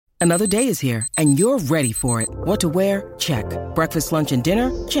Another day is here, and you're ready for it. What to wear? Check. Breakfast, lunch, and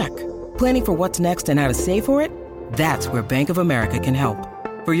dinner? Check. Planning for what's next and how to save for it? That's where Bank of America can help.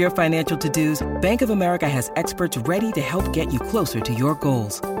 For your financial to-dos, Bank of America has experts ready to help get you closer to your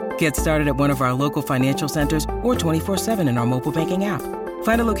goals. Get started at one of our local financial centers or 24/7 in our mobile banking app.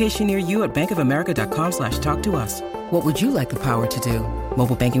 Find a location near you at bankofamerica.com/talktous. What would you like the power to do?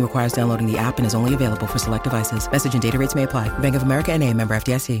 Mobile banking requires downloading the app and is only available for select devices. Message and data rates may apply. Bank of America N.A., member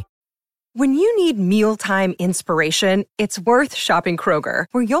FDIC. When you need mealtime inspiration, it's worth shopping Kroger,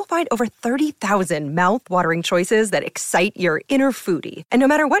 where you'll find over 30,000 mouth-watering choices that excite your inner foodie. And no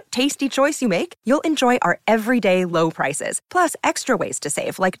matter what tasty choice you make, you'll enjoy our everyday low prices, plus extra ways to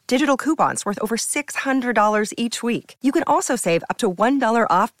save, like digital coupons worth over $600 each week. You can also save up to $1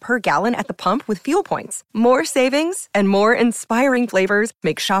 off per gallon at the pump with fuel points. More savings and more inspiring flavors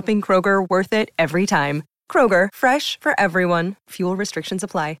make shopping Kroger worth it every time. Kroger, fresh for everyone. Fuel restrictions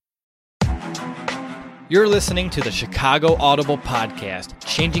apply. You're listening to the Chicago Audible podcast,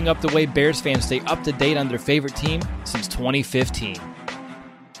 changing up the way Bears fans stay up to date on their favorite team since 2015.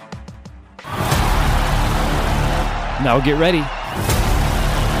 Now get ready,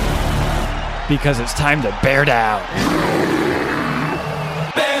 because it's time to bear down.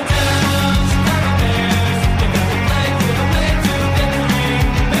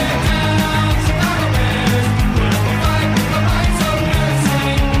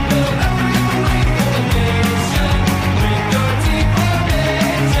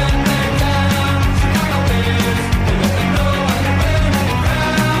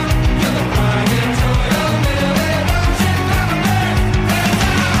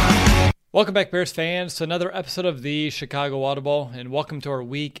 Welcome back, Bears fans, to another episode of the Chicago Audible, and welcome to our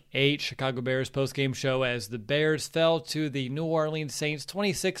Week 8 Chicago Bears postgame show as the Bears fell to the New Orleans Saints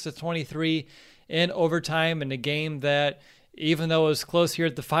 26-23 in overtime in a game that, even though it was close here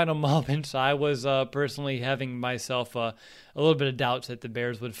at the final moments, I was personally having myself a little bit of doubts that the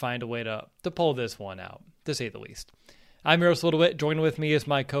Bears would find a way to pull this one out, to say the least. I'm Eros Littlewhit. Joining with me is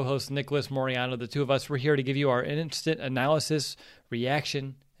my co-host Nicholas Moriano. The two of us were here to give you our instant analysis,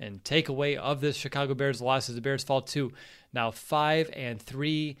 reaction, and takeaway of this Chicago Bears loss as the Bears fall to now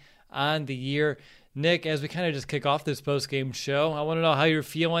 5-3 on the year. Nick, as we kind of just kick off this post-game show, I want to know how you're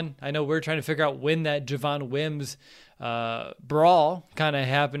feeling. I know we're trying to figure out when that Javon Wims brawl kind of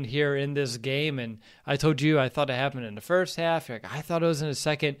happened here in this game, and I told you I thought it happened in the first half. You're like, I thought it was in the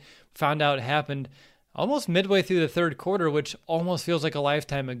second. Found out it happened almost midway through the third quarter, which almost feels like a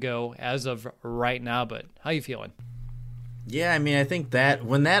lifetime ago as of right now. But how you feeling? Yeah, I mean, I think that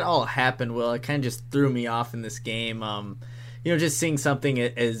when that all happened, Will, it kind of just threw me off in this game. Just seeing something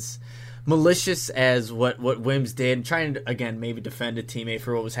as malicious as what Wims did, and trying to, again, maybe defend a teammate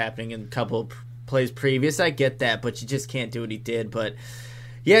for what was happening in a couple of plays previous. I get that, but you just can't do what he did. But,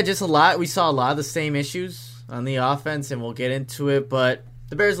 yeah, just a lot. We saw a lot of the same issues on the offense, and we'll get into it. But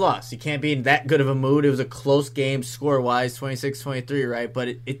the Bears lost. You can't be in that good of a mood. It was a close game score-wise, 26-23, right?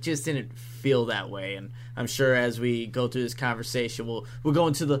 But it just didn't feel that way, and I'm sure as we go through this conversation, we'll go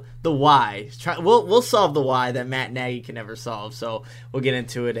into the why. We'll solve the why that Matt Nagy can never solve. So we'll get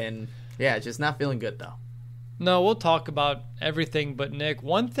into it, and yeah, just not feeling good though. No, we'll talk about everything, but Nick,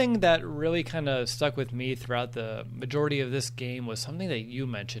 one thing that really kind of stuck with me throughout the majority of this game was something that you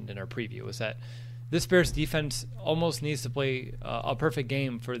mentioned in our preview, was that this Bears defense almost needs to play a perfect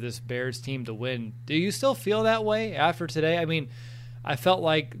game for this Bears team to win. Do you still feel that way after today? I mean, I felt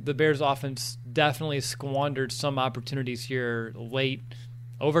like the Bears offense definitely squandered some opportunities here late.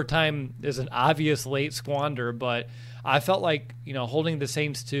 Overtime is an obvious late squander, but I felt like, holding the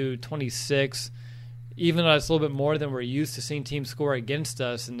Saints to 26, even though it's a little bit more than we're used to seeing teams score against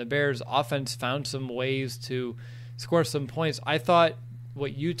us, and the Bears offense found some ways to score some points. I thought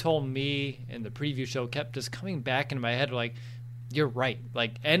what you told me in the preview show kept just coming back into my head, like, you're right.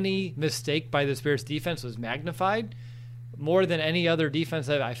 Like, any mistake by this Bears defense was magnified more than any other defense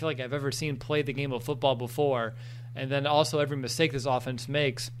that I feel like I've ever seen play the game of football before. And then also every mistake this offense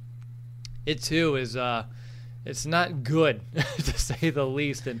makes, it too is it's not good, to say the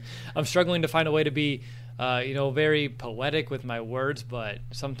least. And I'm struggling to find a way to be very poetic with my words, but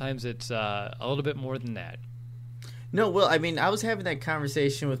sometimes it's a little bit more than that. No, Will, I mean, I was having that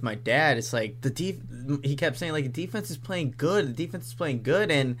conversation with my dad. It's like he kept saying, like, the defense is playing good. The defense is playing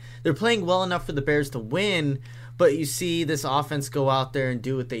good, and they're playing well enough for the Bears to win. But you see this offense go out there and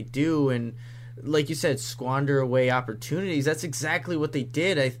do what they do, and like you said, squander away opportunities. That's exactly what they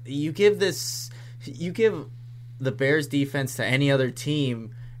did. You give the Bears defense to any other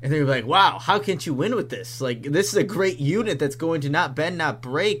team, and they're like, wow, how can't you win with this? Like, this is a great unit that's going to not bend, not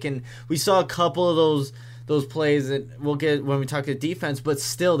break. And we saw a couple of those those plays that we'll get when we talk to defense, but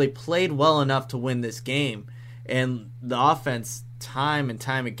still they played well enough to win this game. And the offense, time and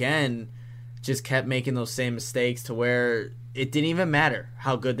time again, just kept making those same mistakes to where it didn't even matter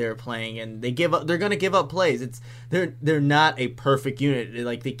how good they were playing, and they give up. They're going to give up plays. They're not a perfect unit.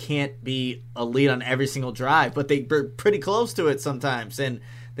 Like, they can't be a lead on every single drive, but they're pretty close to it sometimes, and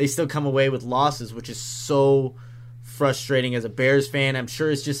they still come away with losses, which is so frustrating as a Bears fan. I'm sure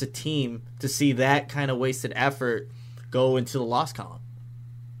it's just a team to see that kind of wasted effort go into the loss column.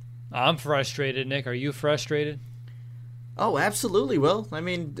 I'm frustrated, Nick. Are you frustrated? Oh, absolutely, Will. I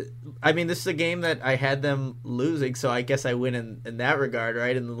mean, this is a game that I had them losing, so I guess I win in that regard,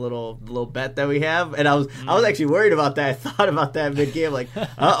 right? In the little bet that we have, and I was actually worried about that. I thought about that mid game, like,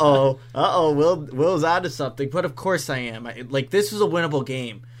 Will's onto something. But of course I am. This was a winnable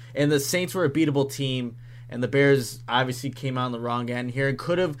game, and the Saints were a beatable team, and the Bears obviously came out on the wrong end here, and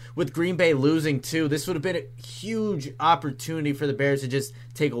could have, with Green Bay losing too. This would have been a huge opportunity for the Bears to just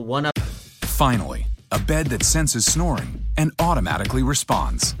take a 1-up. Finally, a bed that senses snoring and automatically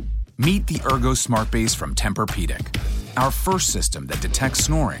responds. Meet the Ergo Smart Base from Tempur-Pedic, our first system that detects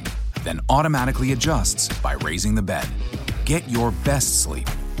snoring, then automatically adjusts by raising the bed. Get your best sleep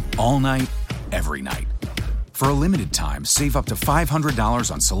all night, every night. For a limited time, save up to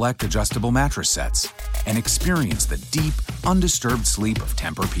 $500 on select adjustable mattress sets and experience the deep, undisturbed sleep of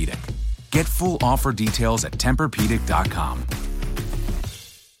Tempur-Pedic. Get full offer details at TempurPedic.com.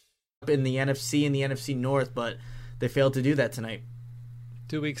 In the NFC and the NFC North, but they failed to do that tonight.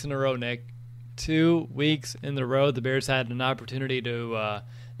 2 weeks in a row, Nick. 2 weeks in a row, the Bears had an opportunity to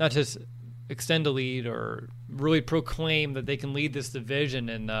not just extend a lead or really proclaim that they can lead this division,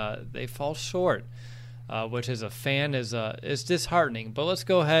 and they fall short, which as a fan is disheartening. But let's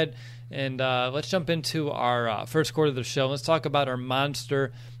go ahead and let's jump into our first quarter of the show. Let's talk about our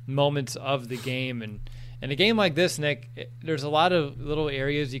monster moments of the game. And in a game like this, Nick, there's a lot of little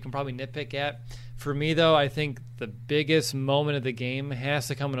areas you can probably nitpick at. For me, though, I think the biggest moment of the game has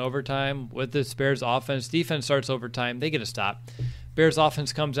to come in overtime with this Bears offense. Defense starts overtime. They get a stop. Bears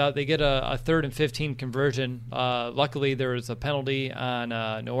offense comes out. They get a 3rd and 15 conversion. Luckily, there was a penalty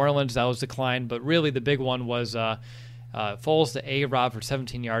on New Orleans that was declined, but really the big one was Foles to A-Rob for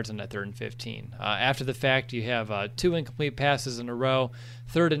 17 yards on that 3rd and 15. After the fact, you have 2 incomplete passes in a row,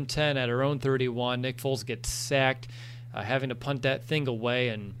 3rd and 10 at our own 31. Nick Foles gets sacked, having to punt that thing away,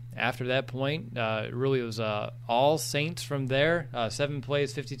 and after that point, it really was all Saints from there. 7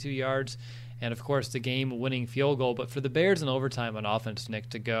 plays, 52 yards, and of course the game-winning field goal. But for the Bears in overtime on offense, Nick,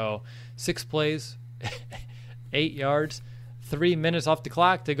 to go 6 plays, 8 yards, 3 minutes off the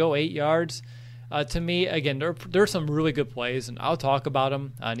clock to go 8 yards. To me, again, there are some really good plays, and I'll talk about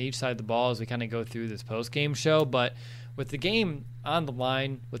them on each side of the ball as we kind of go through this post-game show. But with the game on the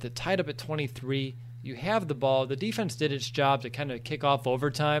line, with it tied up at 23, you have the ball. The defense did its job to kind of kick off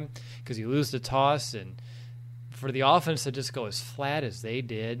overtime because you lose the toss. And for the offense to just go as flat as they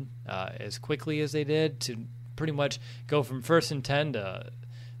did, as quickly as they did, to pretty much go from 1st and 10 to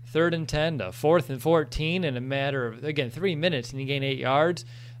 3rd and 10 to 4th and 14 in a matter of, again, 3 minutes, and you gain 8 yards.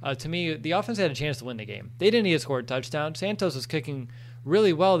 To me, the offense had a chance to win the game. They didn't need to score a touchdown. Santos was kicking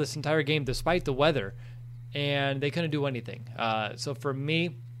really well this entire game despite the weather, and they couldn't do anything. So for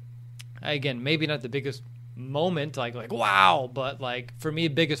me, again, maybe not the biggest moment, like wow, but like for me,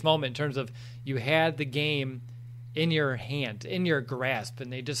 biggest moment in terms of you had the game in your hand, in your grasp,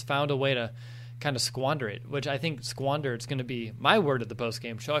 and they just found a way to kind of squander it, which I think squander is going to be my word at the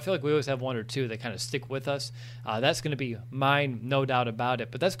post-game show. I feel like we always have one or two that kind of stick with us. That's going to be mine, no doubt about it.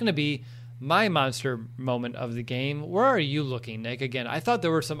 But that's going to be my monster moment of the game. Where are you looking, Nick? Again, I thought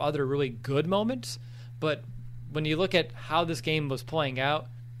there were some other really good moments, but when you look at how this game was playing out,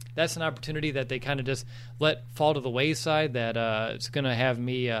 that's an opportunity that they kind of just let fall to the wayside that it's going to have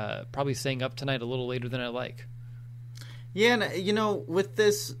me probably staying up tonight a little later than I like. Yeah, and with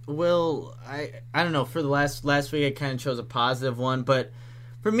this, Will, I don't know, for the last week I kind of chose a positive one, but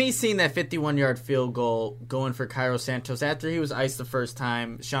for me, seeing that 51-yard field goal going for Cairo Santos after he was iced the first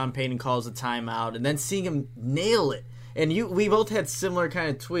time, Sean Payton calls a timeout, and then seeing him nail it. And we both had similar kind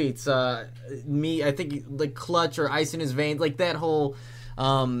of tweets. I think like clutch or ice in his veins, like that whole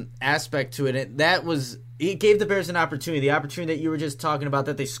aspect to it. It gave the Bears an opportunity, the opportunity that you were just talking about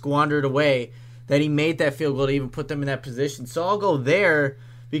that they squandered away, that he made that field goal to even put them in that position. So I'll go there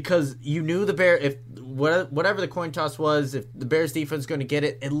because you knew the Bears, if whatever the coin toss was, if the Bears defense was going to get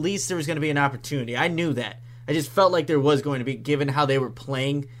it, at least there was going to be an opportunity. I knew that. I just felt like there was going to be, given how they were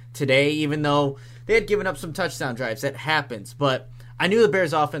playing today, even though they had given up some touchdown drives. That happens. But I knew the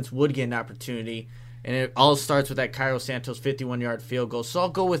Bears offense would get an opportunity. And it all starts with that Cairo Santos 51-yard field goal. So I'll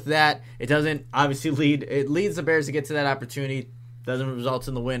go with that. It doesn't obviously lead. It leads the Bears to get to that opportunity. Doesn't result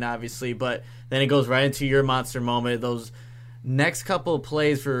in the win, obviously. But then it goes right into your monster moment. Those next couple of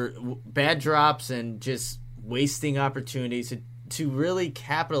plays for bad drops and just wasting opportunities to really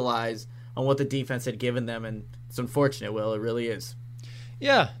capitalize on what the defense had given them. And it's unfortunate, Will. It really is.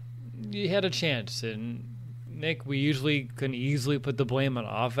 Yeah, you had a chance. And, Nick, we usually can easily put the blame on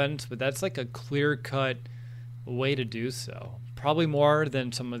offense, but that's like a clear-cut way to do so. Probably more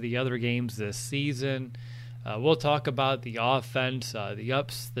than some of the other games this season. We'll talk about the offense, the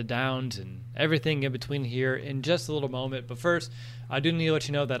ups, the downs, and everything in between here in just a little moment. But first, I do need to let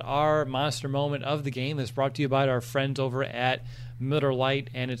you know that our monster moment of the game is brought to you by our friends over at Miller Lite,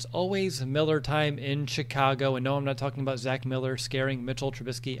 and it's always Miller time in Chicago. And no, I'm not talking about Zach Miller scaring Mitchell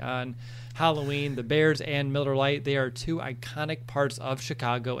Trubisky on Halloween. The Bears and Miller Lite, they are two iconic parts of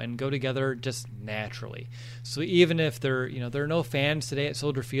Chicago and go together just naturally. So even if there are no fans today at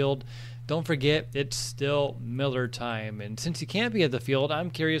Soldier Field, don't forget it's still Miller time. And since you can't be at the field,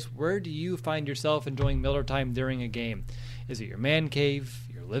 I'm curious, where do you find yourself enjoying Miller time during a game? Is it your man cave,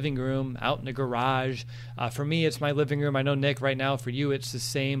 your living room, out in the garage? For me, it's my living room. I know, Nick, right now for you it's the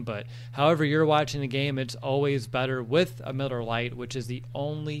same, but however you're watching the game, it's always better with a Miller Lite, which is the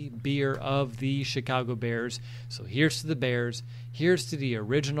only beer of the Chicago Bears. So here's to the Bears. Here's to the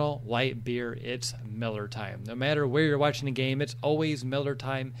original light beer. It's Miller time. No matter where you're watching the game, it's always Miller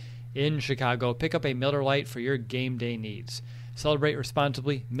time in Chicago. Pick up a Miller Lite for your game day needs. Celebrate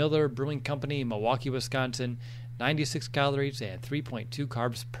responsibly. Miller Brewing Company, Milwaukee, Wisconsin. 96 calories and 3.2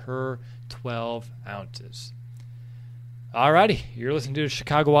 carbs per 12 ounces. Alrighty, you're listening to the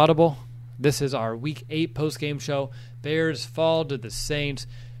Chicago Audible. This is our Week 8 postgame show. Bears fall to the Saints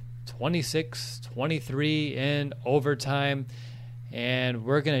 26-23 in overtime. And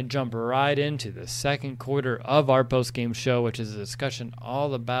we're going to jump right into the second quarter of our postgame show, which is a discussion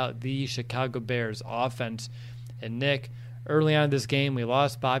all about the Chicago Bears offense. And Nick, early on in this game, we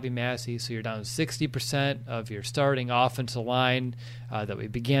lost Bobby Massey, so you're down 60% of your starting offensive line that we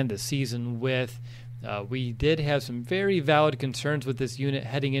began the season with. We did have some very valid concerns with this unit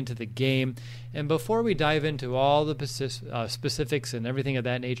heading into the game. And before we dive into all the specifics and everything of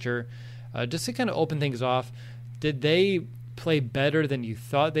that nature, just to kind of open things off, did they play better than you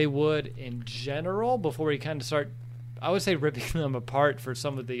thought they would in general before we kind of start, I would say, ripping them apart for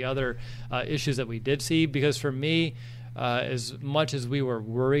some of the other issues that we did see? Because for me, as much as we were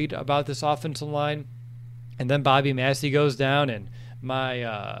worried about this offensive line, and then Bobby Massey goes down, and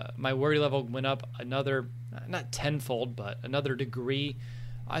my worry level went up another, not tenfold, but another degree.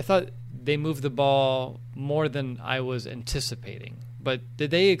 I thought they moved the ball more than I was anticipating. But did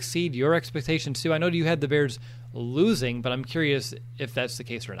they exceed your expectations too? I know you had the Bears losing, but I'm curious if that's the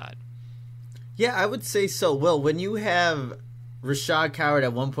case or not. Yeah, I would say so. Will, when you have Rashad Coward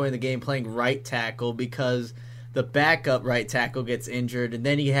at one point in the game playing right tackle because the backup right tackle gets injured, and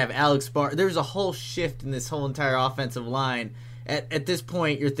then you have Alex Barr, there's a whole shift in this whole entire offensive line. At this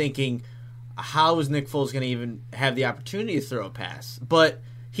point, you're thinking, how is Nick Foles going to even have the opportunity to throw a pass? But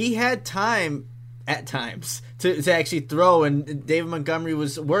he had time at times to actually throw, and David Montgomery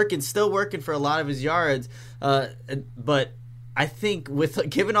was still working for a lot of his yards. But I think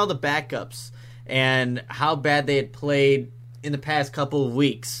given all the backups and how bad they had played in the past couple of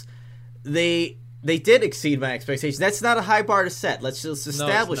weeks, they did exceed my expectations. That's not a high bar to set. Let's just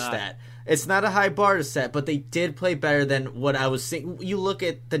establish that. It's not a high bar to set, but they did play better than what I was seeing. You look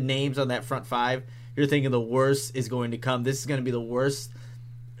at the names on that front five, you're thinking the worst is going to come. This is going to be the worst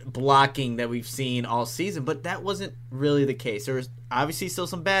blocking that we've seen all season, but that wasn't really the case. There was obviously still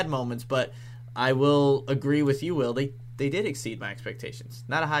some bad moments, but I will agree with you, Will. They did exceed my expectations.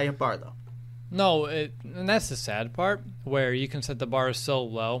 Not a high bar, though. No, and that's the sad part, where you can set the bar so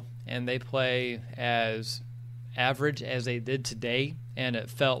low, and they play as average as they did today, and it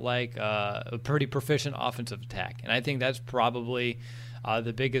felt like a pretty proficient offensive attack. And I think that's probably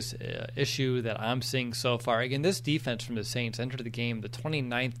the biggest issue that I'm seeing so far. Again, this defense from the Saints entered the game the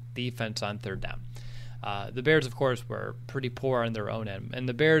 29th defense on third down. The Bears, of course, were pretty poor on their own end, and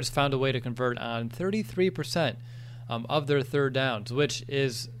the Bears found a way to convert on 33% of their third downs, which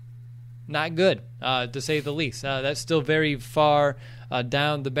is not good, to say the least. That's still very far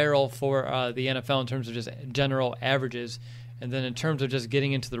down the barrel for the NFL in terms of just general averages. And then in terms of just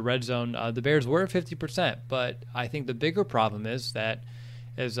getting into the red zone, the Bears were 50%. But I think the bigger problem is that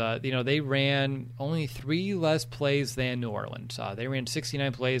they ran only 3 less plays than New Orleans. They ran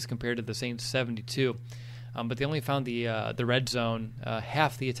 69 plays compared to the Saints 72. But they only found the red zone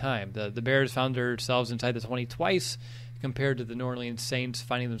half the time. The Bears found themselves inside the 20 twice compared to the New Orleans Saints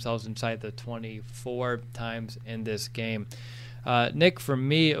finding themselves inside the 24 times in this game. Nick, for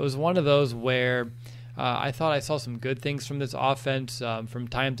me, it was one of those where I thought I saw some good things from this offense from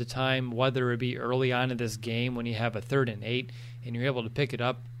time to time, whether it be early on in this game when you have a 3rd and 8 and you're able to pick it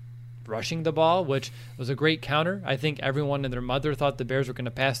up rushing the ball, which was a great counter. I think everyone and their mother thought the Bears were going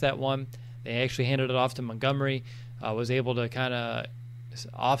to pass that one. They actually handed it off to Montgomery, was able to kind of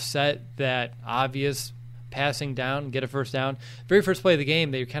offset that obvious passing down, get a first down. Very first play of the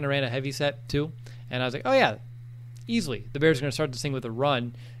game, they kind of ran a heavy set too, and I was like, oh yeah, easily. The Bears are going to start this thing with a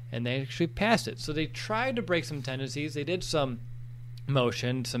run, and they actually passed it. So they tried to break some tendencies. They did some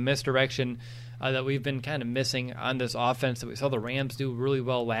motion, some misdirection that we've been kind of missing on this offense that we saw the Rams do really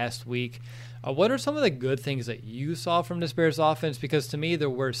well last week. What are some of the good things that you saw from this Bears offense? Because to me, there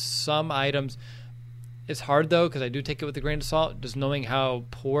were some items. It's hard, though, because I do take it with a grain of salt, just knowing how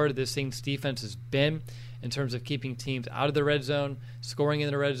poor this Saints defense has been in terms of keeping teams out of the red zone, scoring in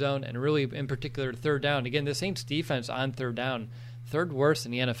the red zone, and really, in particular, 3rd down. Again, the Saints defense on 3rd down, 3rd worst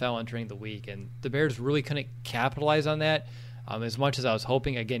in the NFL entering the week, and the Bears really couldn't capitalize on that as much as I was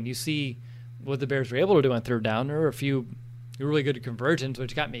hoping. Again, you see what the Bears were able to do on 3rd down. There were a few really good conversions,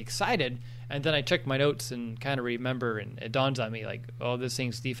 which got me excited. And then I checked my notes and kind of remember, and it dawns on me like, oh, this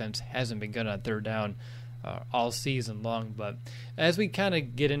Saints defense hasn't been good on 3rd down all season long. But as we kind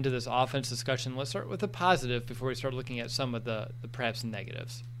of get into this offense discussion, let's start with the positive before we start looking at some of the perhaps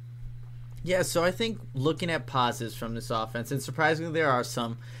negatives. Yeah, so I think looking at positives from this offense, and surprisingly there are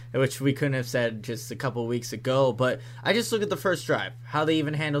some, which we couldn't have said just a couple weeks ago, but I just look at the first drive, how they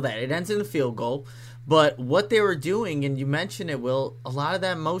even handle that. It ends in a field goal, but what they were doing, and you mentioned it, Will, a lot of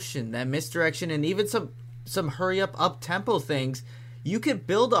that motion, that misdirection, and even some hurry-up, up-tempo things, you could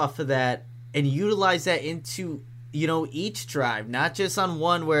build off of that and utilize that into, each drive, not just on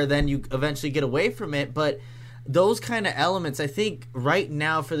one where then you eventually get away from it, but those kind of elements, I think, right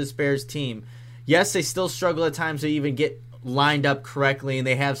now for this Bears team, yes, they still struggle at times to even get lined up correctly, and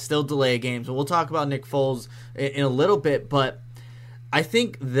they have still delay games. And we'll talk about Nick Foles in a little bit, but I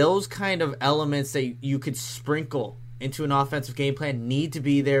think those kind of elements that you could sprinkle into an offensive game plan need to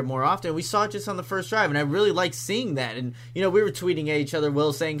be there more often. We saw it just on the first drive, and I really like seeing that. And, we were tweeting at each other,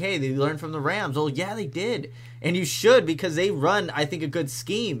 Will, saying, hey, they learned from the Rams. Well, yeah, they did. And you should, because they run, I think, a good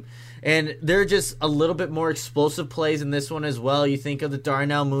scheme. And they're just a little bit more explosive plays in this one as well. You think of the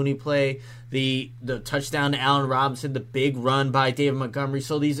Darnell Mooney play, the touchdown to Allen Robinson, the big run by David Montgomery.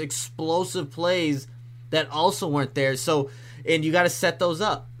 So these explosive plays that also weren't there. So, and you got to set those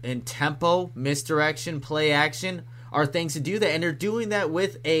up. And tempo, misdirection, play action are things to do that. And they're doing that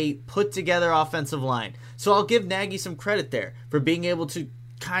with a put-together offensive line. So I'll give Nagy some credit there for being able to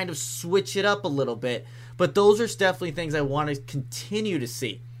kind of switch it up a little bit. But those are definitely things I want to continue to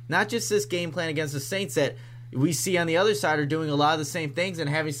see. Not just this game plan against the Saints that we see on the other side are doing a lot of the same things and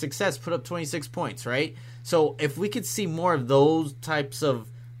having success, put up 26 points, right? So if we could see more of those types of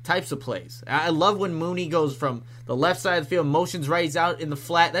plays. I love when Mooney goes from the left side of the field, motions right, he's out in the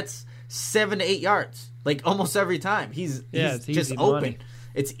flat. That's 7 to 8 yards, like almost every time. He's just open. Money.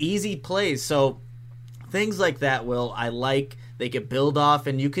 It's easy plays. So things like that, Will, I like. They could build off,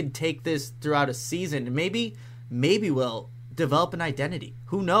 and you could take this throughout a season. And maybe Will develop an identity.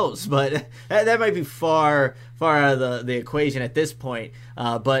 Who knows? But that might be far out of the equation at this point.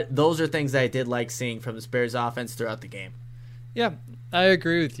 But those are things that I did like seeing from the Bears offense throughout the game. Yeah, I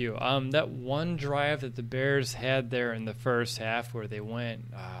agree with you. That one drive that the Bears had there in the first half where they went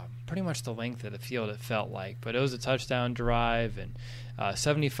pretty much the length of the field, it felt like. But it was a touchdown drive and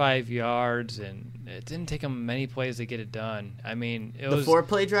 75 yards, and it didn't take them many plays to get it done. I mean, it was... The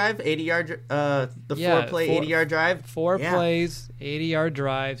 4-play drive, 80-yard... 80-yard drive? Four plays, 80-yard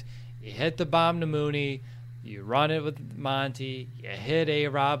drives. You hit the bomb to Mooney. You run it with Monty. You hit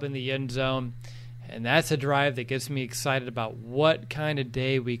A-Rob in the end zone. And that's a drive that gets me excited about what kind of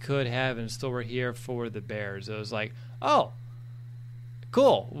day we could have and still we're here for the Bears. It was like, oh,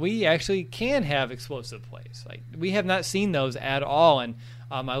 cool. We actually can have explosive plays. Like, we have not seen those at all. And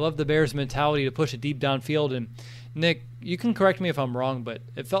I love the Bears' mentality to push it deep downfield. And, Nick, you can correct me if I'm wrong, but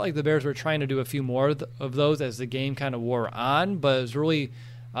it felt like the Bears were trying to do a few more of those as the game kind of wore on. But it was really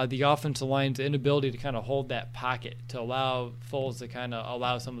the offensive line's inability to kind of hold that pocket to allow Foles to kind of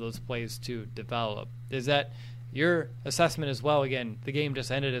allow some of those plays to develop. Is that your assessment as well? Again, the game just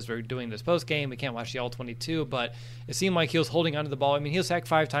ended as we're doing this post-game. We can't watch the all-22, but it seemed like he was holding onto the ball. I mean, he was sacked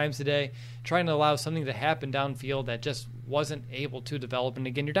 5 times today, trying to allow something to happen downfield that just wasn't able to develop. And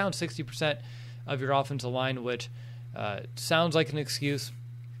again, you're down 60% of your offensive line, which sounds like an excuse.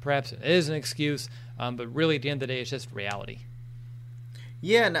 Perhaps it is an excuse, but really at the end of the day, it's just reality.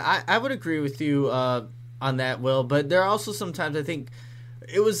 Yeah, and I would agree with you. on that, Will. But there are also sometimes I think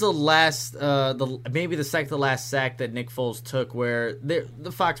it was the last, maybe the second to last sack that Nick Foles took, where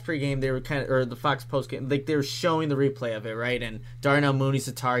the Fox pregame they were or the Fox postgame, like they were showing the replay of it, right? And Darnell Mooney's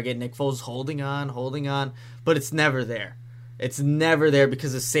the target, Nick Foles holding on, but it's never there. It's never there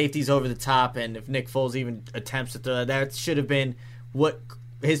because the safety's over the top, and if Nick Foles even attempts to throw that should have been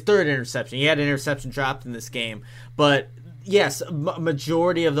his third interception. He had an interception dropped in this game, but yes,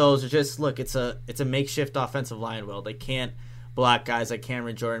 majority of those are just it's a makeshift offensive line. Will they can't block guys like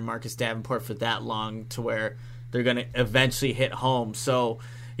Cameron Jordan, Marcus Davenport for that long to where they're going to eventually hit home. So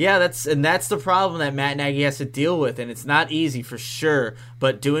yeah, that's the problem that Matt Nagy has to deal with, and it's not easy for sure.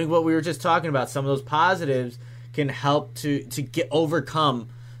 But doing what we were just talking about, some of those positives can help to overcome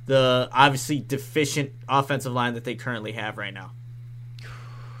the obviously deficient offensive line that they currently have right now.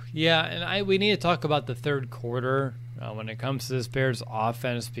 Yeah, and we need to talk about the third quarter when it comes to this Bears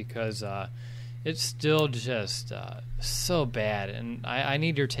offense because it's still just so bad. And I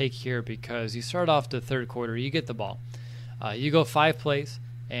need your take here because you start off the third quarter, you get the ball. You go 5 plays,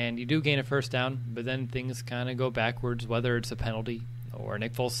 and you do gain a first down, but then things kind of go backwards, whether it's a penalty or a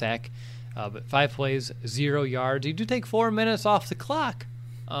Nick Foles sack. But 5 plays, 0 yards. You do take 4 minutes off the clock,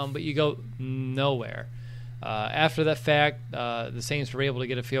 but you go nowhere. After that fact, the Saints were able to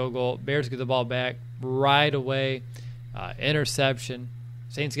get a field goal. Bears get the ball back right away. Interception.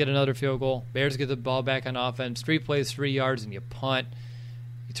 Saints get another field goal. Bears get the ball back on offense. 3 plays, 3 yards, and you punt.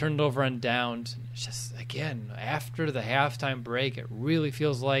 You turn it over on downs. It's just, again, after the halftime break, it really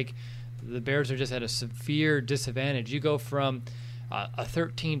feels like the Bears are just at a severe disadvantage. You go from a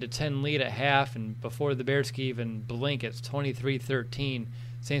 13-10 lead at half, and before the Bears can even blink, it's 23-13.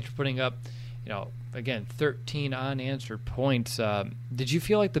 Saints are putting up, again, 13 unanswered points. Did you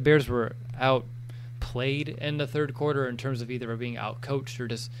feel like the Bears were outplayed in the third quarter in terms of either being outcoached or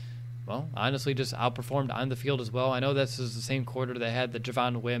just, honestly just outperformed on the field as well? I know this is the same quarter that had the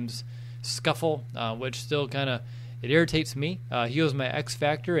Javon Wims scuffle, which still kind of, it irritates me. He was my X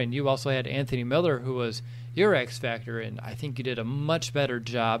factor, and you also had Anthony Miller, who was your X factor, and I think you did a much better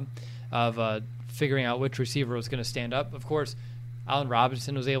job of figuring out which receiver was going to stand up. Of course, Allen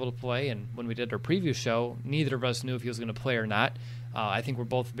Robinson was able to play, and when we did our preview show, neither of us knew if he was going to play or not. I think we're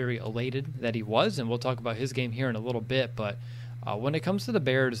both very elated that he was, and we'll talk about his game here in a little bit. But when it comes to the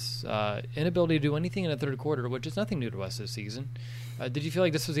Bears' inability to do anything in the third quarter, which is nothing new to us this season, did you feel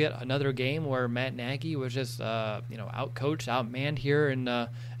like this was yet another game where Matt Nagy was just outcoached, outmanned here in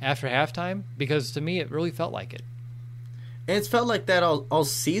after halftime? Because to me, it really felt like it. And it's felt like that all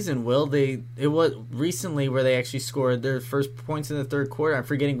season, Will. It was recently where they actually scored their first points in the third quarter. I'm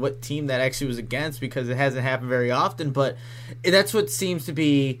forgetting what team that actually was against because it hasn't happened very often, but that's what seems to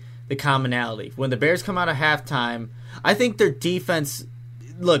be the commonality. When the Bears come out of halftime, I think their defense,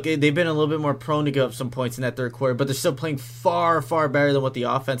 look, they've been a little bit more prone to give up some points in that third quarter, but they're still playing far, far better than what the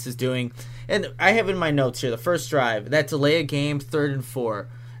offense is doing. And I have in my notes here, the first drive, that delay a game, 3rd and 4.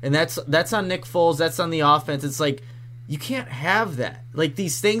 And that's on Nick Foles, that's on the offense. It's like, you can't have that. Like,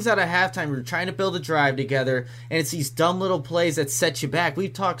 these things out of halftime, we're trying to build a drive together, and it's these dumb little plays that set you back.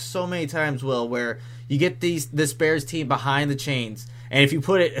 We've talked so many times, Will, where you get this Bears team behind the chains, and if you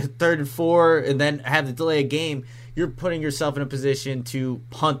put it 3rd and 4 and then have to delay a game, you're putting yourself in a position to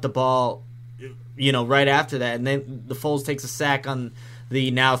punt the ball, right after that. And then the Foles takes a sack on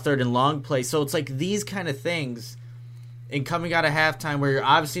the now 3rd and long play. So it's like these kind of things, and coming out of halftime where you're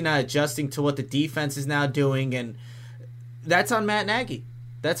obviously not adjusting to what the defense is now doing, and that's on Matt Nagy.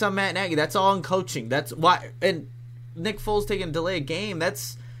 That's on Matt Nagy. That's all in coaching. That's why. And Nick Foles taking a delay a game.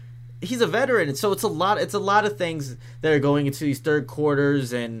 He's a veteran, and so it's a lot of things that are going into these third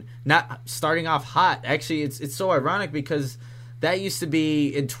quarters and not starting off hot. Actually, it's so ironic because that used to be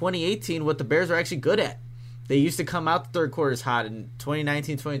in 2018 what the Bears are actually good at. They used to come out the third quarters hot. In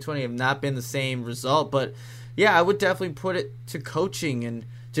 2019, 2020 have not been the same result. But yeah, I would definitely put it to coaching and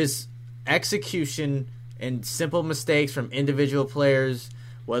just execution and simple mistakes from individual players,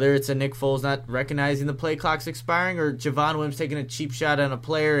 whether it's a Nick Foles not recognizing the play clock's expiring or Javon Wims taking a cheap shot on a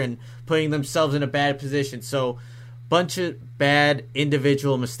player and putting themselves in a bad position. So, bunch of bad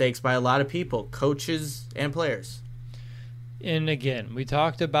individual mistakes by a lot of people, coaches and players. And again, we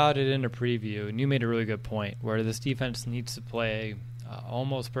talked about it in a preview, and you made a really good point where this defense needs to play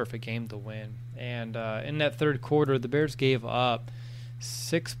almost perfect game to win. And in that third quarter, the Bears gave up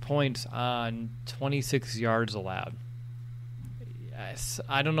 6 points on 26 yards allowed.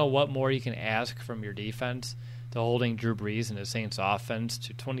 I don't know what more you can ask from your defense to holding Drew Brees and the Saints offense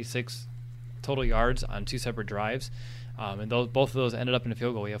to 26 total yards on 2 separate drives. And both of those ended up in a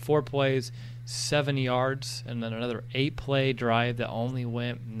field goal. We have 4 plays, 7 yards, and then another 8-play drive that only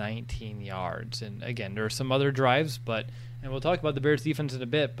went 19 yards. And again, there are some other drives, and we'll talk about the Bears defense in a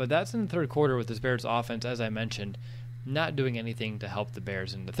bit, but that's in the third quarter with this Bears offense, as I mentioned, not doing anything to help the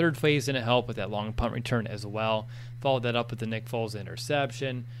Bears. And the third phase didn't help with that long punt return as well. Followed that up with the Nick Foles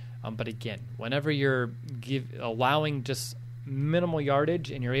interception. But again, whenever you're allowing just minimal yardage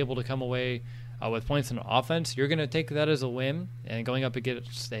and you're able to come away with points in offense, you're going to take that as a win. And going up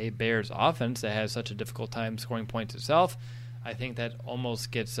against a Bears offense that has such a difficult time scoring points itself, I think that almost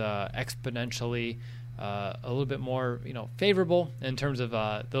gets exponentially a little bit more, favorable in terms of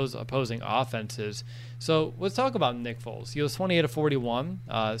those opposing offenses. So let's talk about Nick Foles. He was 28 of 41,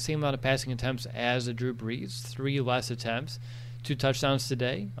 same amount of passing attempts as Drew Brees, 3 less attempts, 2 touchdowns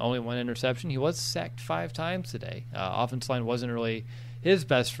today, only 1 interception. He was sacked 5 times today. Offensive line wasn't really his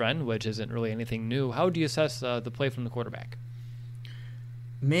best friend, which isn't really anything new. How do you assess the play from the quarterback?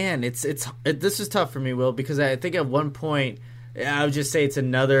 Man, this is tough for me, Will, because I think at one point I would just say it's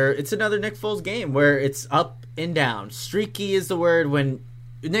another Nick Foles game where it's up and down. Streaky is the word when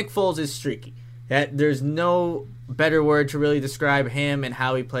Nick Foles is streaky. There's no better word to really describe him and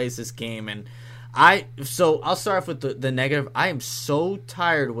how he plays this game. And I'll start off with the negative. I am so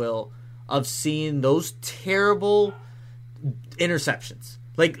tired, Will, of seeing those terrible interceptions.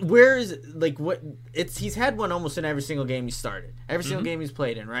 He's had one almost in every single game he started. Every single game he's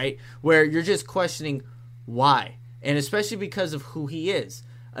played in, right? Where you're just questioning why. And especially because of who he is.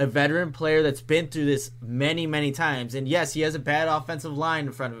 A veteran player that's been through this many, many times. And yes, he has a bad offensive line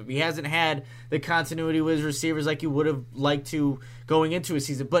in front of him. He hasn't had the continuity with his receivers like he would have liked to going into a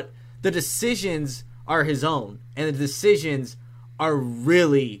season. But the decisions are his own. And the decisions are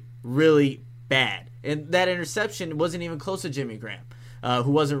really, really bad. And that interception wasn't even close to Jimmy Graham,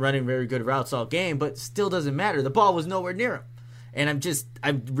 who wasn't running very good routes all game, but still doesn't matter. The ball was nowhere near him. And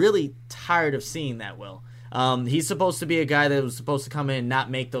I'm really tired of seeing that, Will. He's supposed to be a guy that was supposed to come in and not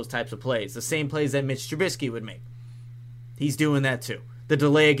make those types of plays. The same plays that Mitch Trubisky would make. He's doing that too. The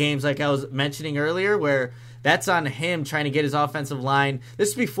delay of games like I was mentioning earlier, where that's on him trying to get his offensive line. This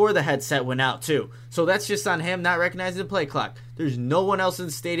is before the headset went out too. So that's just on him not recognizing the play clock. There's no one else in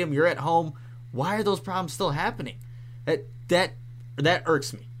the stadium. You're at home. Why are those problems still happening? That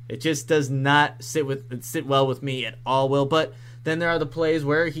irks me. It just does not sit well with me at all, Will. But then there are the plays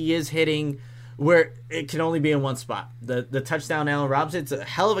where he is hitting where it can only be in one spot. The touchdown, Allen Robinson, it's a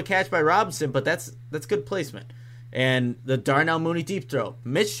hell of a catch by Robinson, but that's good placement. And the Darnell Mooney deep throw.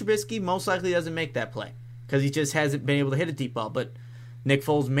 Mitch Trubisky most likely doesn't make that play because he just hasn't been able to hit a deep ball, but Nick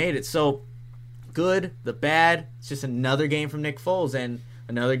Foles made it. So good, the bad, it's just another game from Nick Foles and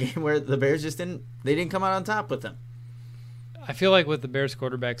another game where the Bears didn't come out on top with him. I feel like with the Bears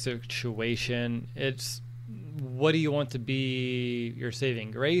quarterback situation, it's what do you want to be your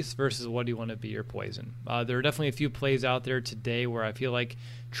saving grace versus what do you want to be your poison? There are definitely a few plays out there today where I feel like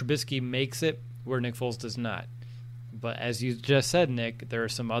Trubisky makes it where Nick Foles does not. But as you just said, Nick, there are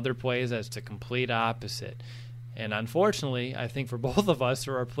some other plays that's the complete opposite. And unfortunately, I think for both of us,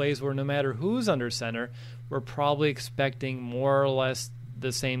 there are plays where no matter who's under center, we're probably expecting more or less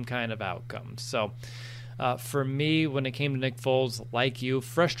the same kind of outcome. So for me, when it came to Nick Foles, like you,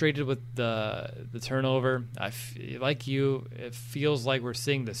 frustrated with the turnover. Like you, it feels like we're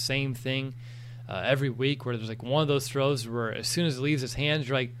seeing the same thing every week where there's like one of those throws where as soon as it leaves his hands,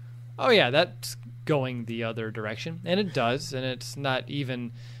 you're like, oh yeah, that's going the other direction. And it does, and it's not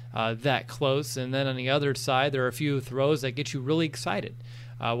even that close. And then on the other side, there are a few throws that get you really excited.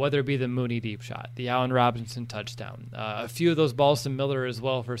 Whether it be the Mooney deep shot, the Allen Robinson touchdown, a few of those balls to Miller as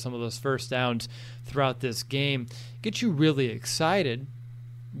well for some of those first downs throughout this game, get you really excited,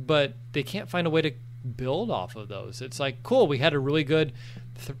 but they can't find a way to build off of those. It's like, cool, we had a really good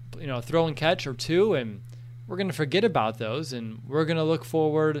throw and catch or two, and we're going to forget about those, and we're going to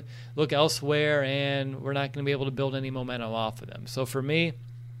look elsewhere, and we're not going to be able to build any momentum off of them. So for me,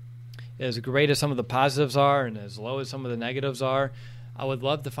 as great as some of the positives are and as low as some of the negatives are, I would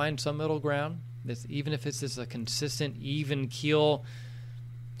love to find some middle ground. Even if it's just a consistent, even keel,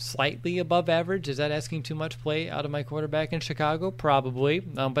 slightly above average. Is that asking too much play out of my quarterback in Chicago? Probably.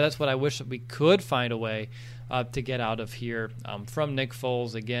 But that's what I wish that we could find a way to get out of here from Nick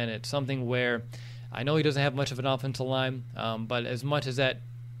Foles. Again, it's something where I know he doesn't have much of an offensive line, but as much as that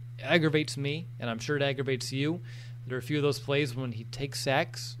aggravates me, and I'm sure it aggravates you, there are a few of those plays when he takes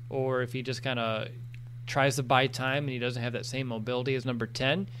sacks or if he just kind of tries to buy time and he doesn't have that same mobility as number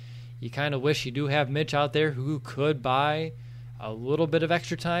 10, you kind of wish you do have Mitch out there who could buy a little bit of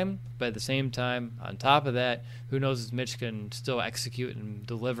extra time, but at the same time, on top of that, who knows if Mitch can still execute and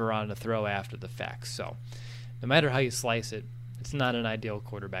deliver on a throw after the fact. So no matter how you slice it, it's not an ideal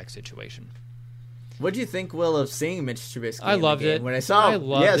quarterback situation. What do you think, Will, of seeing Mitch Trubisky? I loved it. When I saw him, I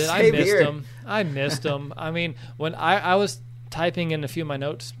loved it. I missed him. I mean, when I was typing in a few of my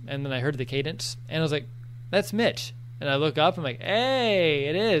notes, and then I heard the cadence, and I was like, that's Mitch. And I look up, I'm like, hey,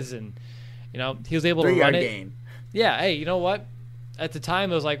 it is. And, he was able to run it. Gain. Yeah, hey, you know what? At the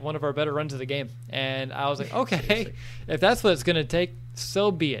time, it was like one of our better runs of the game. And I was like, okay, if that's what it's going to take,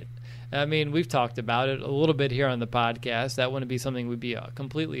 so be it. I mean, we've talked about it a little bit here on the podcast. That wouldn't be something we'd be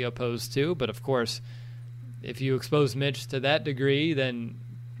completely opposed to. But, of course, if you expose Mitch to that degree, then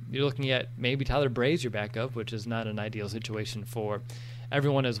you're looking at maybe Tyler Bray's your backup, which is not an ideal situation for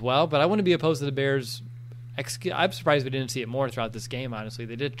everyone as well. But I wouldn't be opposed to the Bears. I'm surprised we didn't see it more throughout this game, honestly.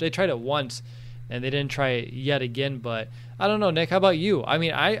 They tried it once, and they didn't try it yet again. But I don't know, Nick, how about you? I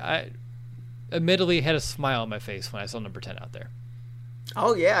mean, I admittedly had a smile on my face when I saw number 10 out there.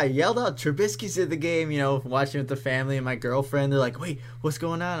 Oh, yeah, I yelled out, Trubisky's in the game, watching with the family and my girlfriend. They're like, wait, what's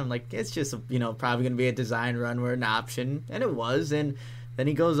going on? I'm like, it's just, probably going to be a design run where an option. And it was, and then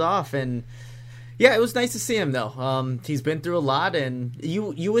he goes off. And, yeah, it was nice to see him, though. He's been through a lot, and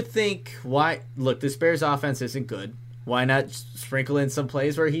you would think, this Bears offense isn't good. Why not sprinkle in some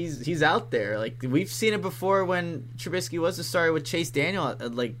plays where he's out there? Like, we've seen it before when Trubisky was a starter with Chase Daniel.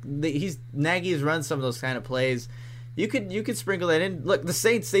 Nagy has run some of those kind of plays. You could sprinkle that in. Look, the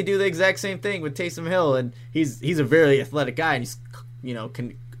Saints, they do the exact same thing with Taysom Hill, and he's a very athletic guy, and he's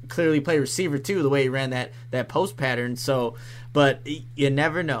can clearly play receiver too, the way he ran that post pattern. So, but you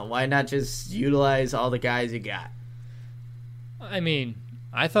never know. Why not just utilize all the guys you got? I mean,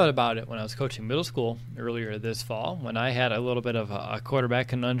 I thought about it when I was coaching middle school earlier this fall, when I had a little bit of a quarterback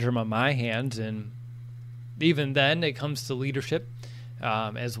conundrum on my hands, and even then it comes to leadership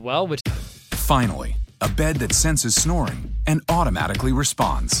as well. Which finally, a bed that senses snoring and automatically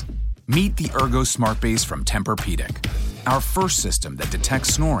responds. Meet the Ergo Smart Base from Tempur-Pedic, our first system that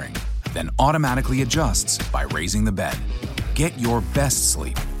detects snoring, then automatically adjusts by raising the bed. Get your best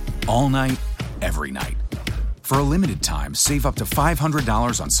sleep all night, every night. For a limited time, save up to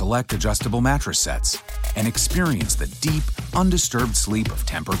 $500 on select adjustable mattress sets and experience the deep, undisturbed sleep of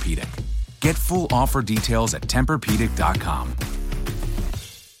Tempur-Pedic. Get full offer details at TempurPedic.com.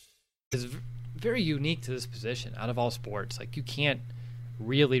 Is very unique to this position out of all sports. Like, you can't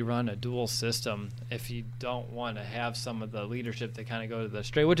really run a dual system if you don't want to have some of the leadership that kind of go to the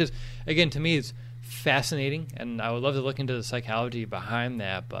straight, which is, again, to me, is fascinating, and I would love to look into the psychology behind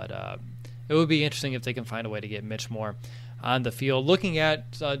that, but it would be interesting if they can find a way to get Mitch more on the field. Looking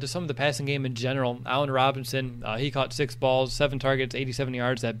at just some of the passing game in general, Allen Robinson, he caught 6 balls, 7 targets, 87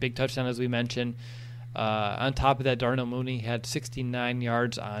 yards, that big touchdown as we mentioned. On top of that, Darnell Mooney had 69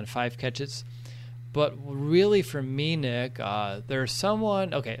 yards on 5 catches. But really, for me, Nick, there's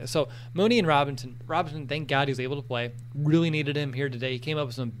someone... Okay, so Mooney and Robinson. Robinson, thank God he was able to play. Really needed him here today. He came up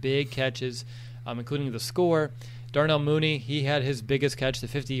with some big catches, including the score. Darnell Mooney, he had his biggest catch, the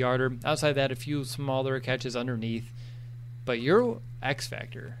 50-yarder. Outside that, a few smaller catches underneath. But your X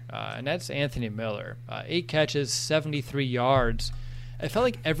factor, and that's Anthony Miller. 8 catches, 73 yards. I felt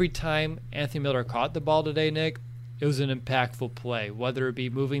like every time Anthony Miller caught the ball today, Nick, it was an impactful play, whether it be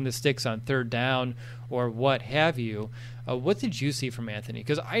moving the sticks on third down or what have you. What did you see from Anthony?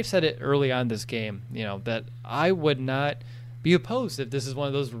 Because I said it early on this game, that I would not be opposed if this is one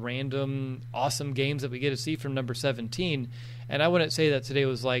of those random, awesome games that we get to see from number 17. And I wouldn't say that today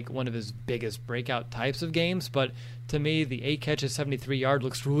was like one of his biggest breakout types of games, but to me, the 8 catches, 73 yard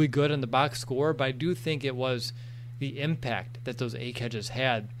looks really good on the box score, but I do think it was the impact that those 8 catches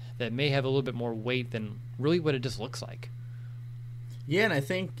had that may have a little bit more weight than really what it just looks like. Yeah, and I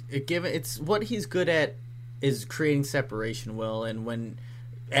think it's what he's good at is creating separation, Will. And when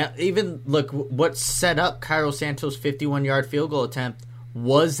even look what set up Cairo Santos' 51-yard field goal attempt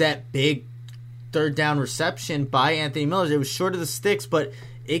was that big third down reception by Anthony Miller. It was short of the sticks, but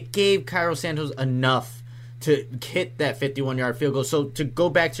it gave Cairo Santos enough to hit that 51-yard field goal. So to go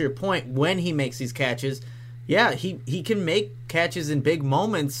back to your point, when he makes these catches, yeah, he can make catches in big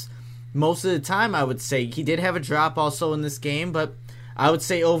moments most of the time, I would say. He did have a drop also in this game, but I would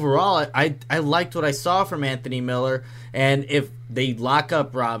say overall, I liked what I saw from Anthony Miller. And if they lock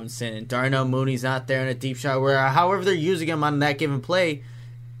up Robinson and Darnell Mooney's not there in a deep shot, where however they're using him on that given play,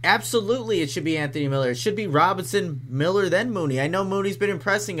 absolutely it should be Anthony Miller. It should be Robinson, Miller, then Mooney. I know Mooney's been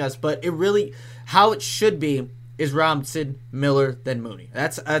impressing us, but it really, how it should be is Robinson, Miller, then Mooney.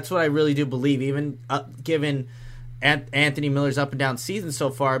 That's what I really do believe, even given Anthony Miller's up and down season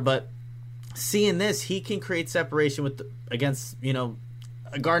so far. But seeing this, he can create separation against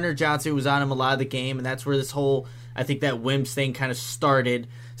Gardner Johnson, who was on him a lot of the game, and that's where this whole, I think that Wims thing kind of started,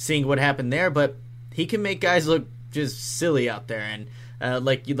 seeing what happened there. But he can make guys look just silly out there. And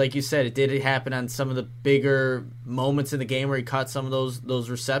like you said, it did happen on some of the bigger moments in the game where he caught some of those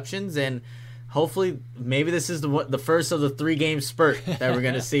receptions. And hopefully, maybe this is the first of the 3-game spurt that we're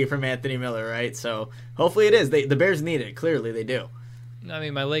going to see from Anthony Miller, right? So hopefully it is. The Bears need it. Clearly, they do. I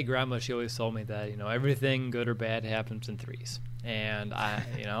mean, my late grandma, she always told me that, everything good or bad happens in threes. And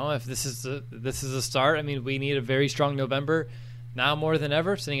if this is the start, I mean, we need a very strong November now more than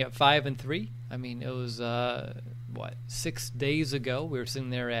ever, sitting at 5-3. I mean, it was 6 days ago we were sitting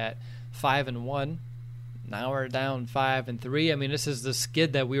there at 5-1. Now we're down 5-3. I mean, this is the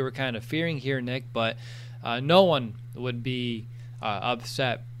skid that we were kind of fearing here, Nick. But no one would be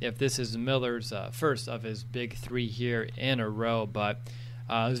upset if this is Miller's first of his big 3 here in a row. But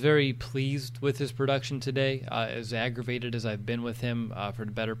I was very pleased with his production today. As aggravated as I've been with him for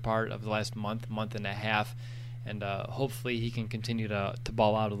the better part of the last month and a half. And hopefully he can continue to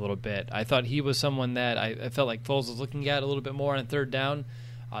ball out a little bit. I thought he was someone that I felt like Foles was looking at a little bit more on third down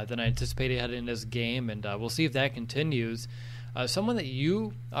than I anticipated heading in this game. And we'll see if that continues. Someone that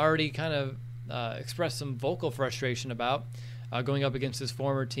you already kind of expressed some vocal frustration about going up against his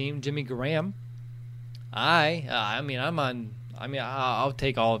former team, Jimmy Graham. I'll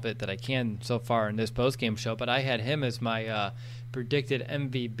take all of it that I can so far in this postgame show, but I had him as my predicted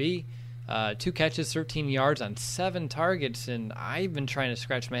MVB. 2 catches, 13 yards on 7 targets, and I've been trying to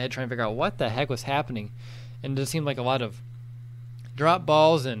scratch my head trying to figure out what the heck was happening. And it seemed like a lot of drop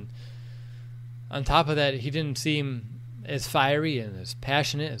balls, and on top of that, he didn't seem as fiery and as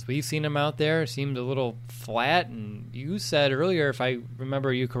passionate as we've seen him out there. It seemed a little flat, and you said earlier, if I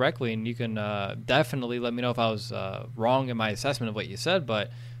remember you correctly, and you can definitely let me know if I was wrong in my assessment of what you said,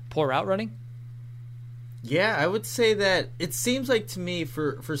 but poor route running? Yeah, I would say that it seems like to me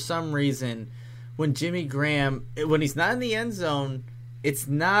for some reason when Jimmy Graham, when he's not in the end zone, it's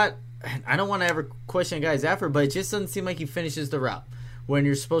not, I don't want to ever question a guy's effort, but it just doesn't seem like he finishes the route. When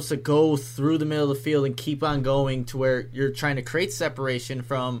you're supposed to go through the middle of the field and keep on going to where you're trying to create separation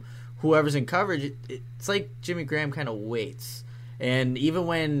from whoever's in coverage, it's like Jimmy Graham kind of waits. And even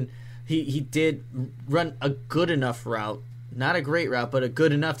when he did run a good enough route, not a great route, but a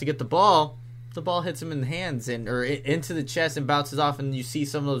good enough to get the ball hits him in the hands or into the chest and bounces off, and you see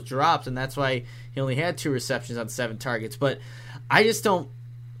some of those drops, and that's why he only had 2 receptions on 7 targets. But I just don't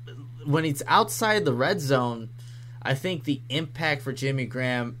 – when he's outside the red zone, I think the impact for Jimmy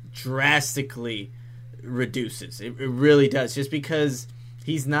Graham drastically reduces. It really does, just because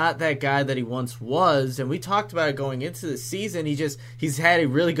he's not that guy that he once was, and we talked about it going into the season. He's had a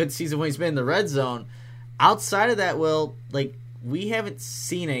really good season when he's been in the red zone. Outside of that, we haven't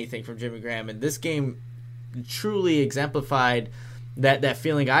seen anything from Jimmy Graham, and this game truly exemplified that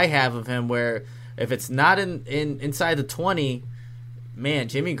feeling I have of him, where if it's not inside the 20, man,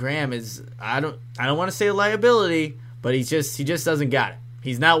 Jimmy Graham is, I don't want to say a liability, but he just doesn't got it.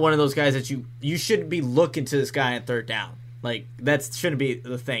 He's not one of those guys that you shouldn't be looking to this guy on third down. Like, that shouldn't be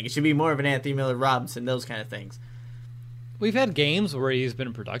the thing. It should be more of an Anthony Miller Robinson, those kind of things. We've had games where he's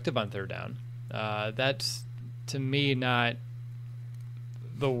been productive on third down. That's, to me, not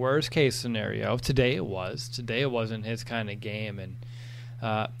the worst case scenario. Today it was. Today it wasn't his kind of game, and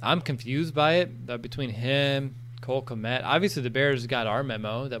I'm confused by it. Between him, Cole Kmet, obviously the Bears got our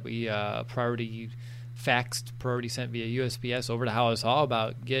memo that we priority sent via USPS over to Hollis Hall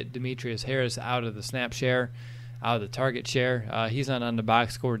about get Demetrius Harris out of the snap share, out of the target share. He's not on the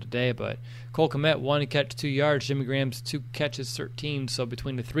box score today, but Cole Kmet 1 catch, 2 yards. Jimmy Graham's 2 catches, 13. So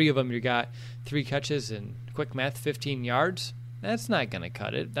between the 3 of them, you got 3 catches and quick math, 15 yards. That's not going to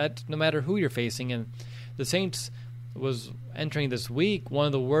cut it. That no matter who you're facing. And the Saints was entering this week one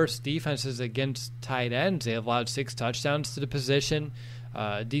of the worst defenses against tight ends. They have allowed 6 touchdowns to the position,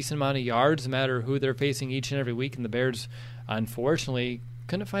 a decent amount of yards, no matter who they're facing each and every week. And the Bears, unfortunately,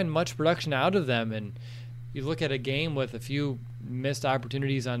 couldn't find much production out of them. And you look at a game with a few missed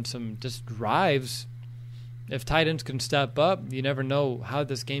opportunities on some just drives. If tight ends can step up, you never know how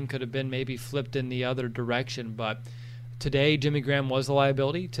this game could have been maybe flipped in the other direction. But today, Jimmy Graham was a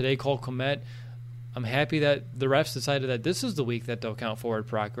liability. Today, Cole Kmet, I'm happy that the refs decided that this is the week that they'll count forward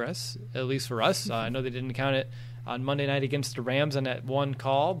progress, at least for us. I know they didn't count it on Monday night against the Rams on that one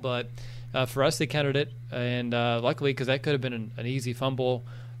call, but for us, they counted it. And luckily, because that could have been an easy fumble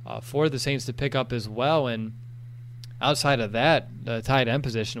for the Saints to pick up as well. And outside of that, the tight end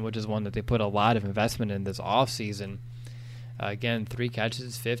position, which is one that they put a lot of investment in this offseason, again, 3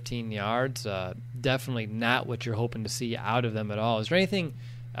 catches, 15 yards. Definitely not what you're hoping to see out of them at all. Is there anything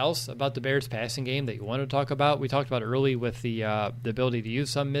else about the Bears' passing game that you want to talk about? We talked about early with the ability to use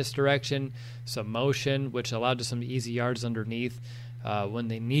some misdirection, some motion, which allowed to some easy yards underneath. when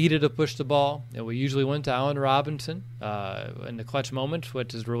they needed to push the ball. And we usually went to Allen Robinson in the clutch moment,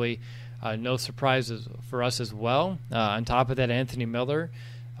 which is really no surprises for us as well. On top of that, Anthony Miller,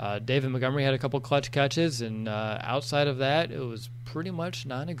 David Montgomery had a couple clutch catches, and outside of that, it was pretty much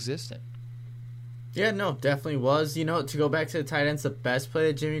non-existent. Yeah, no, definitely was. To go back to the tight ends, the best play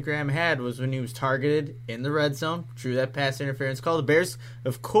that Jimmy Graham had was when he was targeted in the red zone, drew that pass interference call. The Bears,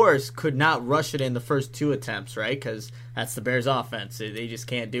 of course, could not rush it in the first 2 attempts, right? Because that's the Bears' offense. They just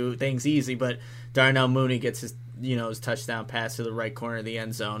can't do things easy. But Darnell Mooney gets his touchdown pass to the right corner of the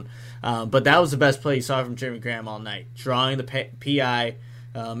end zone. But that was the best play you saw from Jimmy Graham all night, drawing the PI.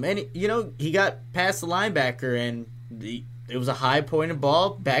 And he got past the linebacker, and it was a high-pointed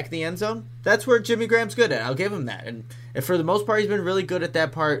ball back in the end zone. That's where Jimmy Graham's good at. I'll give him that. And for the most part, he's been really good at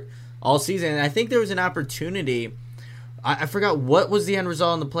that part all season. And I think there was an opportunity. I forgot what was the end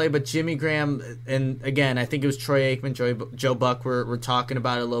result on the play, but Jimmy Graham, and again, I think it was Troy Aikman, Joe Buck were talking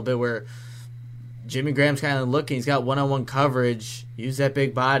about it a little bit, where Jimmy Graham's kind of looking. He's got one-on-one coverage. Use that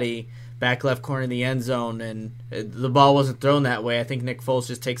big body, back left corner in the end zone, and the ball wasn't thrown that way. I think Nick Foles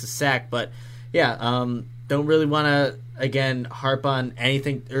just takes a sack. But, yeah, don't really want to, again, harp on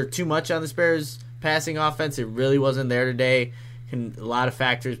anything or too much on the Bears passing offense. It really wasn't there today. A lot of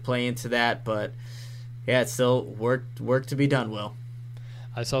factors play into that, but yeah, it's still work to be done, Will.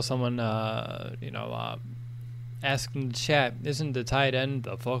 I saw someone, ask in the chat, isn't the tight end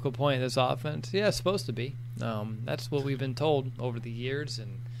the focal point of this offense? Yeah, it's supposed to be. That's what we've been told over the years.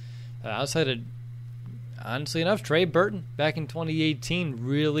 And outside of, honestly enough, Trey Burton back in 2018,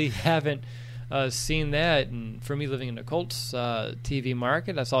 really haven't seen that. And for me, living in the Colts TV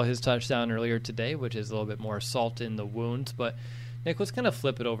market, I saw his touchdown earlier today, which is a little bit more salt in the wounds. But Nick, let's kind of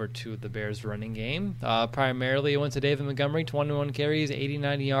flip it over to the Bears running game. Primarily, it went to David Montgomery, 21 carries,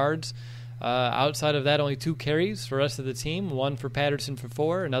 89 yards. Outside of that, only 2 carries for the rest of the team. 1 for Patterson for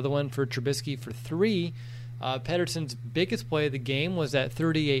 4, another one for Trubisky for 3. Patterson's biggest play of the game was that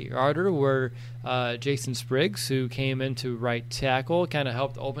 38-yarder where Jason Spriggs, who came into right tackle, kind of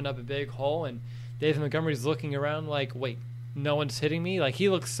helped open up a big hole, and David Montgomery's looking around like, wait, no one's hitting me? Like, he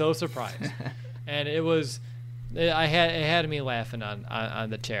looked so surprised. And it had me laughing on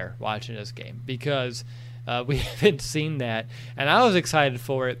the chair watching this game, because we haven't seen that, and I was excited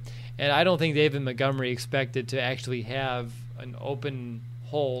for it. And I don't think David Montgomery expected to actually have an open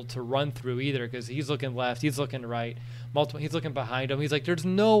hole to run through either, because he's looking left, he's looking right, he's looking behind him. He's like, there's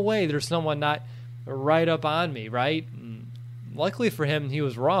no way there's someone not right up on me, right? And luckily for him, he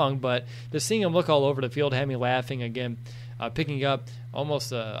was wrong, but just seeing him look all over the field had me laughing again, picking up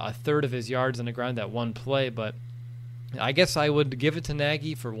almost a third of his yards on the ground that one play. But I guess I would give it to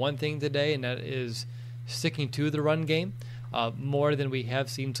Nagy for one thing today, and that is sticking to the run game. More than we have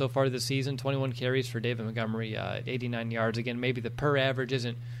seen so far this season. 21 carries for David Montgomery, 89 yards. Again, maybe the per average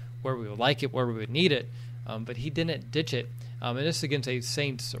isn't where we would like it, where we would need it, but he didn't ditch it. And this against a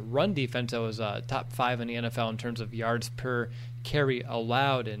Saints run defense that was top 5 in the NFL in terms of yards per carry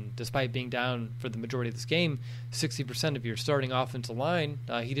allowed. And despite being down for the majority of this game, 60% of your starting offensive line,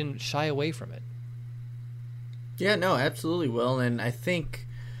 he didn't shy away from it. Yeah, no, absolutely, Will. And I think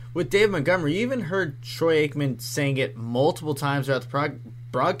with David Montgomery, you even heard Troy Aikman saying it multiple times throughout the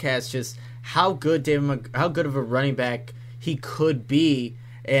broadcast, just how good of a running back he could be,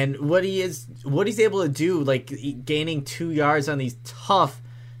 and what he's able to do, like gaining 2 yards on these tough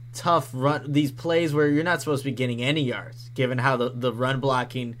run, these plays where you're not supposed to be getting any yards, given how the run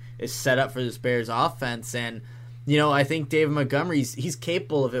blocking is set up for this Bears offense. And I think David Montgomery, he's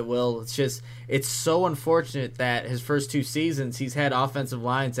capable of it, Will. It's so unfortunate that his first 2 seasons he's had offensive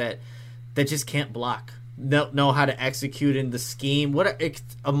lines that just can't block, don't know how to execute in the scheme,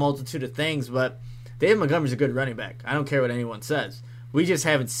 a multitude of things. But David Montgomery's a good running back. I don't care what anyone says. We just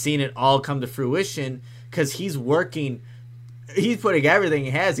haven't seen it all come to fruition, because he's putting everything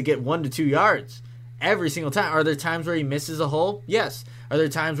he has to get 1 to 2 yards every single time. Are there times where he misses a hole? Yes. Are there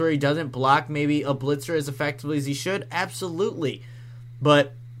times where he doesn't block maybe a blitzer as effectively as he should? Absolutely.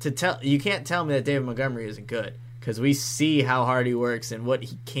 But you can't tell me that David Montgomery isn't good, because we see how hard he works and what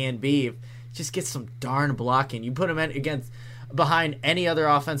he can be. If he just gets some darn blocking. You put him behind any other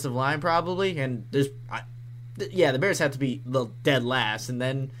offensive line probably, and the Bears have to be dead last, and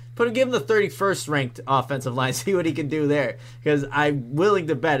then give him the 31st ranked offensive line, see what he can do there, because I'm willing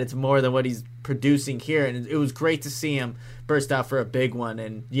to bet it's more than what he's producing here. And it was great to see him burst out for a big one.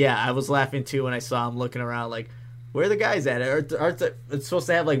 And yeah, I was laughing too when I saw him looking around like, where are the guys at? It's supposed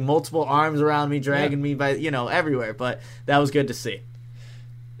to have like multiple arms around me, dragging me by everywhere, but that was good to see.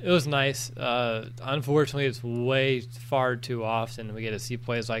 It was nice. Unfortunately, it's way far too often we get to see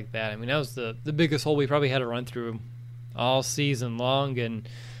plays like that. I mean, that was the biggest hole we probably had to run through all season long. And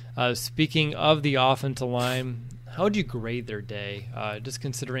speaking of the offensive line, how would you grade their day, just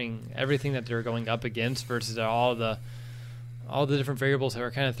considering everything that they're going up against versus all the different variables that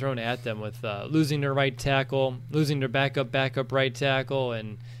are kind of thrown at them with losing their right tackle, losing their backup right tackle,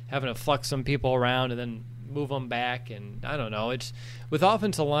 and having to flux some people around and then move them back. And I don't know. It's with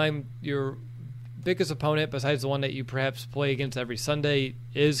offensive line, your biggest opponent, besides the one that you perhaps play against every Sunday,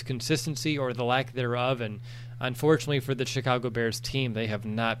 is consistency or the lack thereof. And unfortunately for the Chicago Bears team, they have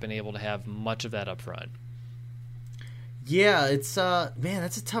not been able to have much of that up front. Yeah, it's man,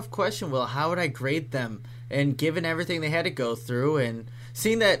 that's a tough question, Will. How would I grade them? And given everything they had to go through, and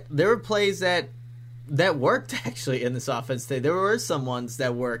seeing that there were plays that worked actually in this offense today. There were some ones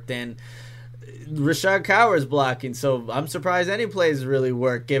that worked, and Rashad Cowher's blocking, so I'm surprised any plays really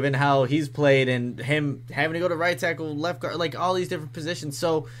work given how he's played and him having to go to right tackle, left guard, like all these different positions.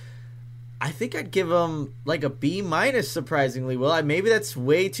 So I think I'd give him like a B-, surprisingly. Well, maybe that's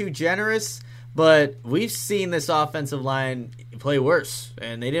way too generous, but we've seen this offensive line play worse,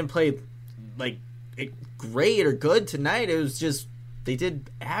 and they didn't play like great or good tonight. It was just they did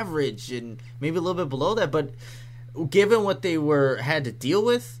average and maybe a little bit below that. But given what they had to deal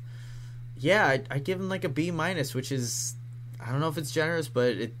with, yeah, I'd give them like a B-, which is, I don't know if it's generous,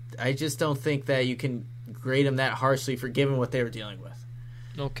 but I just don't think that you can grade them that harshly for given what they were dealing with.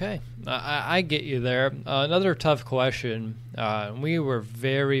 Okay, I get you there. Another tough question. We were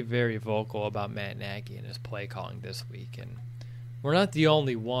very, very vocal about Matt Nagy and his play calling this week, and we're not the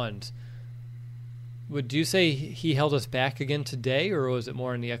only ones. Would you say he held us back again today, or was it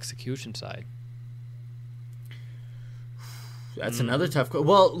more on the execution side? That's another tough question.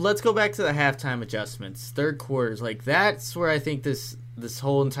 Well, let's go back to the halftime adjustments, third quarters. Like, that's where I think this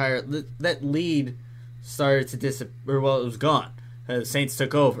whole entire that lead started to disappear. Well, it was gone. The Saints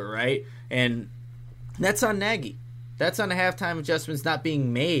took over, right? And that's on Nagy. That's on the halftime adjustments not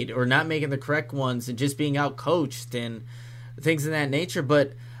being made or not making the correct ones and just being out-coached and things of that nature. But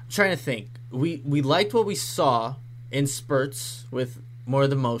I'm trying to think. We liked what we saw in spurts with more of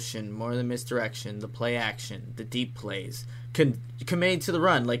the motion, more of the misdirection, the play action, the deep plays, committing to the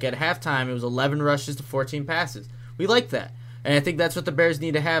run. Like at halftime, it was 11 rushes to 14 passes. We liked that. And I think that's what the Bears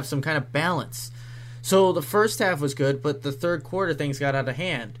need to have, some kind of balance. So the first half was good, but the third quarter, things got out of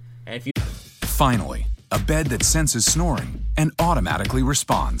hand. And Finally, a bed that senses snoring and automatically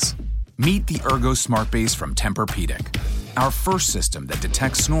responds. Meet the Ergo Smart Base from Tempur-Pedic, our first system that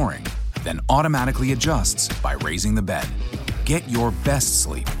detects snoring, then automatically adjusts by raising the bed. Get your best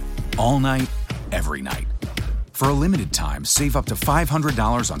sleep all night, every night. For a limited time, save up to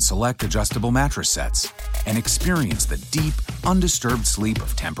 $500 on select adjustable mattress sets and experience the deep, undisturbed sleep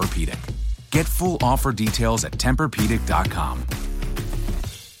of Tempur-Pedic. Get full offer details at TempurPedic.com.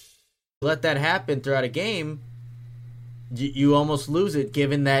 Let that happen throughout a game, you almost lose it,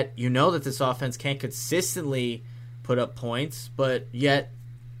 given that you know that this offense can't consistently put up points, but yet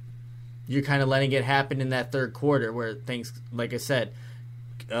you're kind of letting it happen in that third quarter where things, like I said,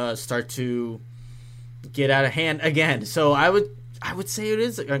 start to get out of hand again. So I would say it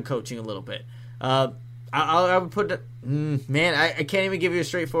is on coaching a little bit. I would put it, man, I can't even give you a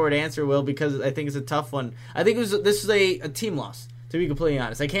straightforward answer, Will, because I think it's a tough one. I think this was a team loss, to be completely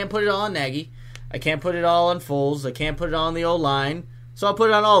honest. I can't put it all on Nagy. I can't put it all on Foles. I can't put it all on the O-line. So I'll put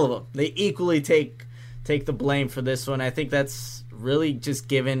it on all of them. They equally take the blame for this one. I think that's really just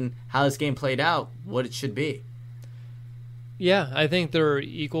given how this game played out, what it should be. Yeah, I think there are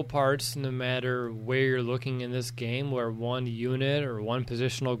equal parts no matter where you're looking in this game, where one unit or one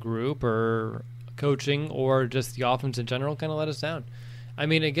positional group or coaching or just the offense in general kind of let us down. I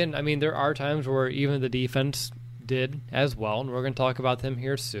mean, there are times where even the defense did as well, and we're going to talk about them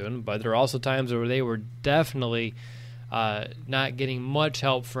here soon, but there are also times where they were definitely not getting much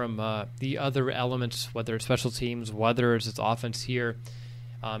help from the other elements, whether it's special teams, whether it's offense here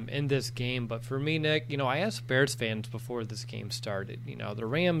in this game. But for me, Nick, I asked Bears fans before this game started, the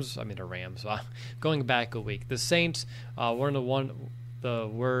Rams, going back a week, the Saints were the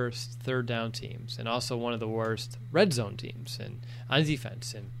worst third down teams and also one of the worst red zone teams and on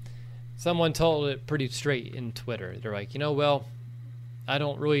defense. And someone told it pretty straight in Twitter. They're like, well, I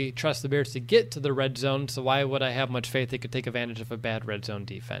don't really trust the Bears to get to the red zone, so why would I have much faith they could take advantage of a bad red zone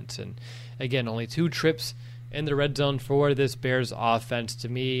defense? And again, only 2 trips in the red zone for this Bears offense, to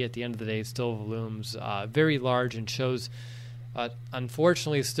me, at the end of the day, still looms very large and shows,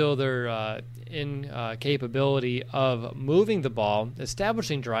 unfortunately, still their incapability of moving the ball,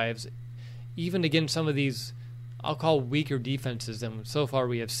 establishing drives, even against some of these, I'll call weaker defenses than so far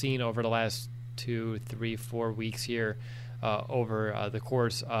we have seen over the last 2, 3, 4 weeks here over the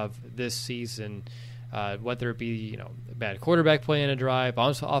course of this season. whether it be a bad quarterback play in a drive,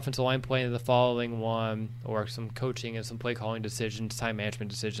 offensive line play in the following one, or some coaching and some play calling decisions, time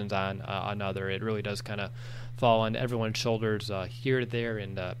management decisions on another. It really does kind of fall on everyone's shoulders here, there,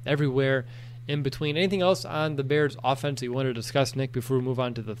 and everywhere in between. Anything else on the Bears offense that you want to discuss, Nick, before we move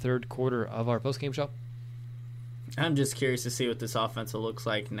on to the third quarter of our postgame show? I'm just curious to see what this offense looks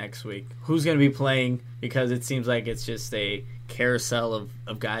like next week. Who's going to be playing, because it seems like it's just a carousel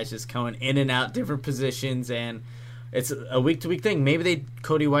of guys just coming in and out different positions, and it's a week-to-week thing. Maybe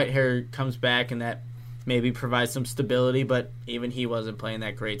Cody Whitehair comes back and that maybe provides some stability, but even he wasn't playing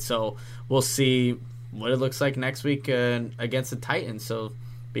that great. So we'll see what it looks like next week against the Titans. So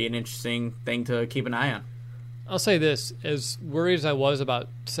be an interesting thing to keep an eye on. I'll say this, as worried as I was about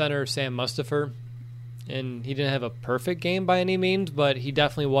center Sam Mustipher, and he didn't have a perfect game by any means, but he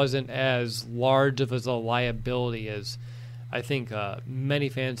definitely wasn't as large of a liability as I think many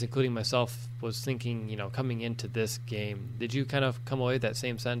fans, including myself, was thinking, coming into this game. Did you kind of come away with that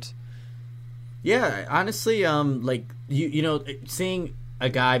same sense? Yeah, honestly, seeing a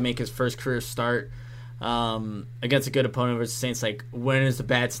guy make his first career start against a good opponent versus Saints, like, when is the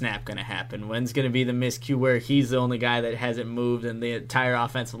bad snap going to happen? When's going to be the miscue where he's the only guy that hasn't moved and the entire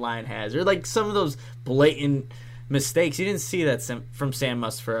offensive line has? Or, like, some of those blatant mistakes. You didn't see that from Sam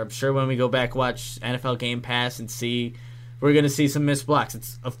Mustipher. I'm sure when we go back watch NFL Game Pass and see, we're going to see some missed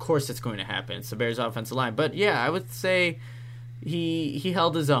blocks. Of course it's going to happen. It's the Bears offensive line. But, yeah, I would say he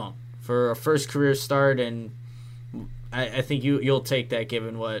held his own for a first career start, and I think you'll take that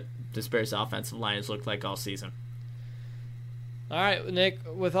given what this Bears offensive line has looked like all season. All right, Nick,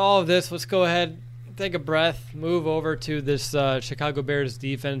 with all of this, let's go ahead, take a breath, move over to this Chicago Bears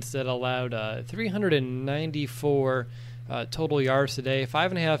defense that allowed 394 total yards today,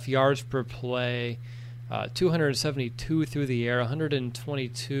 5.5 yards per play, 272 through the air,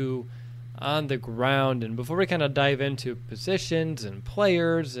 122 on the ground. And before we kind of dive into positions and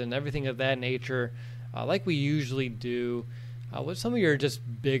players and everything of that nature, like we usually do, what's some of your just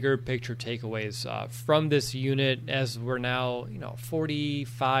bigger picture takeaways from this unit as we're now,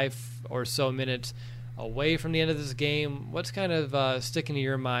 45 or so minutes away from the end of this game? What's kind of sticking to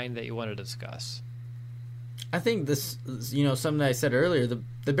your mind that you want to discuss? I think this, something that I said earlier,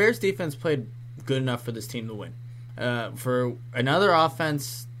 the Bears defense played good enough for this team to win. For another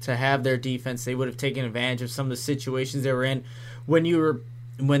offense to have their defense, they would have taken advantage of some of the situations they were in. When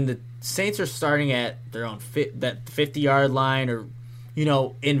the Saints are starting at their own that 50-yard line, or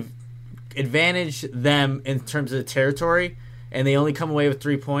advantage them in terms of the territory, and they only come away with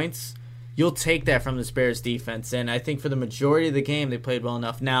 3 points, you'll take that from this Bears defense. And I think for the majority of the game, they played well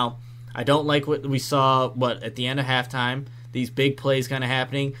enough. Now, I don't like what we saw at the end of halftime, these big plays kind of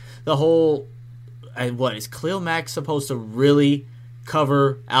happening. The whole, is Khalil Mack supposed to really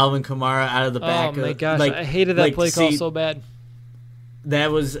cover Alvin Kamara out of the back? Oh my gosh, I hated that play call so bad.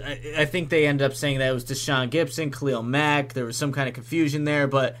 That was, I think they ended up saying that it was Deshaun Gibson, Khalil Mack. There was some kind of confusion there,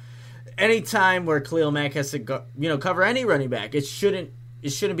 but any time where Khalil Mack has to go, cover any running back, it shouldn't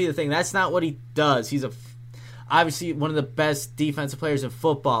be the thing. That's not what he does. He's obviously one of the best defensive players in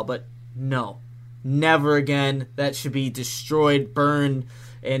football, but no, never again. That should be destroyed, burned,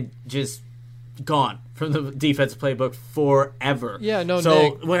 and just gone from the defensive playbook forever. Yeah, no. So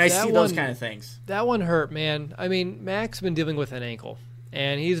Nick, when I see those kind of things, that one hurt, man. I mean, Mac's been dealing with an ankle,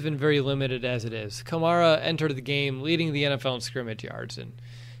 and he's been very limited as it is. Kamara entered the game leading the NFL in scrimmage yards, and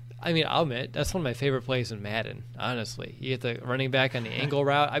I mean, I'll admit, that's one of my favorite plays in Madden, honestly. You get the running back on the angle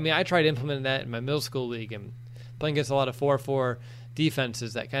route. I mean, I tried implementing that in my middle school league, and playing against a lot of 4-4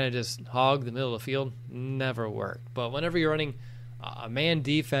 defenses that kind of just hog the middle of the field never worked. But whenever you're running a man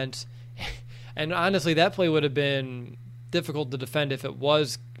defense, and honestly, that play would have been difficult to defend if it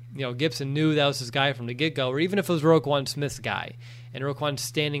was, Gibson knew that was his guy from the get-go, or even if it was Roquan Smith's guy, and Roquan's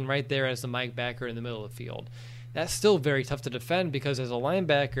standing right there as the Mike backer in the middle of the field. That's still very tough to defend because as a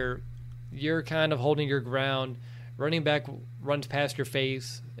linebacker, you're kind of holding your ground. Running back runs past your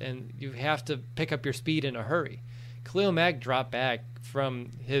face, and you have to pick up your speed in a hurry. Khalil Mack dropped back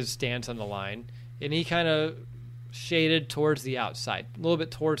from his stance on the line, and he kind of shaded towards the outside, a little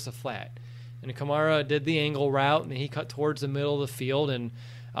bit towards the flat. And Kamara did the angle route, and he cut towards the middle of the field. And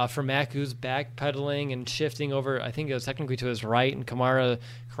for Mack, who's backpedaling and shifting over, I think it was technically to his right, and Kamara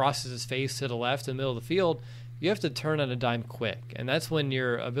crosses his face to the left in the middle of the field, you have to turn on a dime quick. And that's when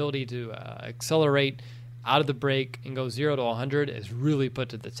your ability to accelerate out of the break and go 0 to 100 is really put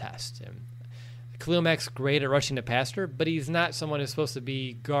to the test. And Khalil Mack's great at rushing the passer, but he's not someone who's supposed to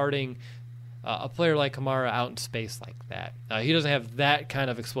be guarding a player like Kamara out in space like that. He doesn't have that kind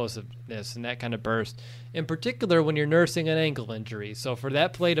of explosiveness and that kind of burst, in particular when you're nursing an ankle injury. So for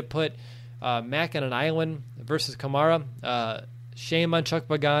that play to put Mac on an island versus Kamara. Shame on Chuck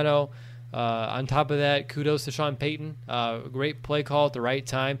Pagano. On top of that, kudos to Sean Payton. Great play call at the right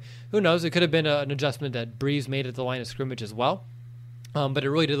time. Who knows? It could have been an adjustment that Breeze made at the line of scrimmage as well. But it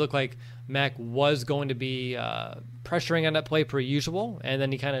really did look like Mac was going to be pressuring on that play per usual, and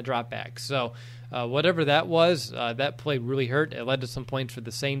then he kind of dropped back. So whatever that was, that play really hurt. It led to some points for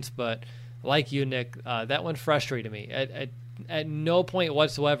the Saints, but like you, Nick, that one frustrated me. At no point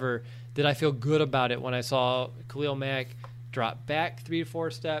whatsoever did I feel good about it when I saw Khalil Mack drop back 3 to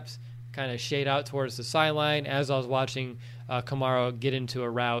 4 steps, kind of shade out towards the sideline as I was watching Kamara get into a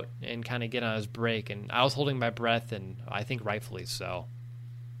route and kind of get on his break. And I was holding my breath, and I think rightfully so.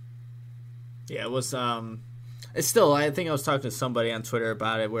 Yeah, it was it's still, I think I was talking to somebody on Twitter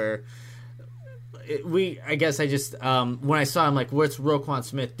about it where I guess I just when I saw him, like, what's Roquan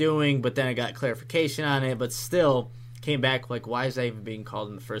Smith doing? But then I got clarification on it, but still came back like, why is that even being called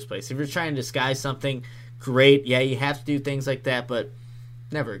in the first place? If you're trying to disguise something, great. Yeah, you have to do things like that, but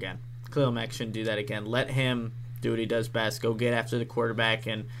never again. Khalil Mack shouldn't do that again. Let him do what he does best. Go get after the quarterback.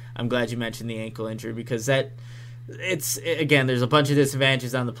 And I'm glad you mentioned the ankle injury because there's a bunch of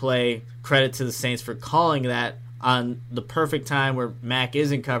disadvantages on the play. Credit to the Saints for calling that on the perfect time where Mack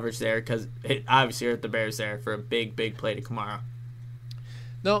is in coverage there because it obviously hurt the Bears there for a big, big play to Kamara.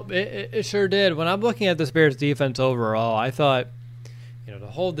 No, it sure did. When I'm looking at this Bears defense overall, I thought, to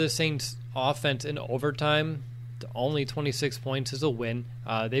hold this Saints offense in overtime to only 26 points is a win.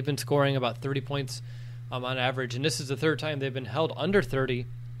 They've been scoring about 30 points on average, and this is the third time they've been held under 30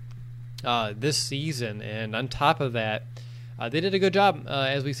 this season. And on top of that, they did a good job,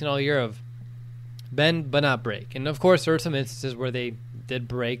 as we've seen all year, of bend but not break. And, of course, there are some instances where they did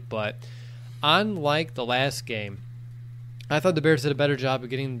break, but unlike the last game, I thought the Bears did a better job of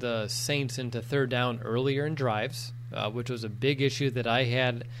getting the Saints into third down earlier in drives, which was a big issue that I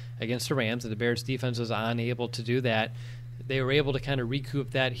had against the Rams, that the Bears defense was unable to do that. They were able to kind of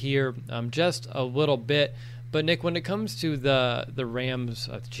recoup that here just a little bit. But, Nick, when it comes to the Rams,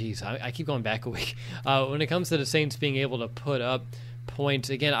 I keep going back a week. When it comes to the Saints being able to put up points,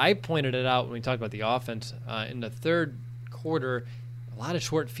 again, I pointed it out when we talked about the offense. In the third quarter, a lot of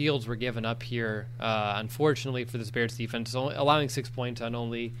short fields were given up here, unfortunately, for this Bears defense, allowing 6 points on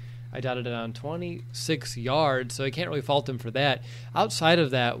only, I dotted it on 26 yards, so I can't really fault them for that. Outside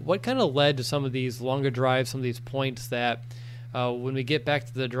of that, what kind of led to some of these longer drives, some of these points that when we get back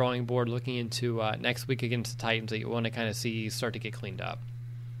to the drawing board looking into next week against the Titans that you want to kind of see start to get cleaned up?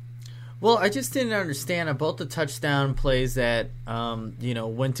 Well, I just didn't understand on both the touchdown plays that,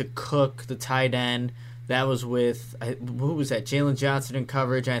 went to Cook, the tight end. That was with, who was that? Jalen Johnson in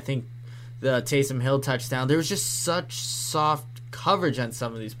coverage. And I think the Taysom Hill touchdown. There was just such soft coverage on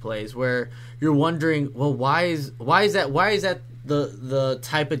some of these plays where you're wondering, well, why is that the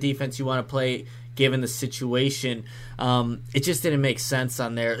type of defense you want to play given the situation? It just didn't make sense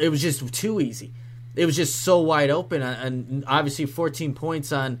on there. It was just too easy. It was just so wide open, and obviously 14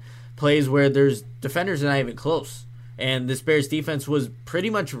 points on plays where there's defenders not even close. And this Bears defense was pretty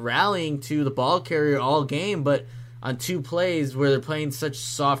much rallying to the ball carrier all game, but on 2 plays where they're playing such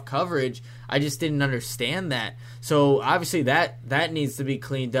soft coverage, I just didn't understand that. So obviously that needs to be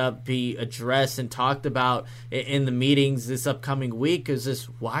cleaned up, be addressed, and talked about in the meetings this upcoming week.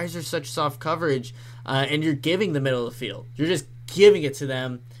 Why is there such soft coverage? And you're giving the middle of the field. You're just giving it to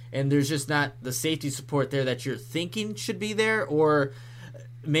them, and there's just not the safety support there that you're thinking should be there, or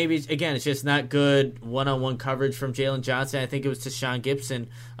maybe, again, it's just not good one-on-one coverage from Jalen Johnson. I think it was to Sean Gibson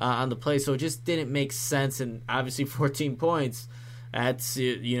on the play. So it just didn't make sense. And obviously 14 points, that's,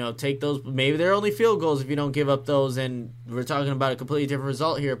 take those. Maybe they're only field goals if you don't give up those. And we're talking about a completely different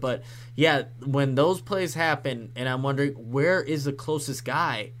result here. But, yeah, when those plays happen, and I'm wondering, where is the closest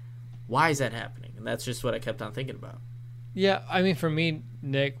guy? Why is that happening? And that's just what I kept on thinking about. Yeah, I mean, for me,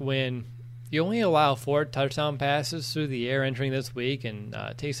 Nick, when you only allow 4 touchdown passes through the air entering this week, and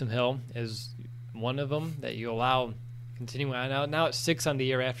Taysom Hill is one of them that you allow continuing on out. Now it's 6 on the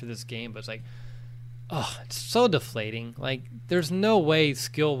year after this game, but it's like, it's so deflating. Like, there's no way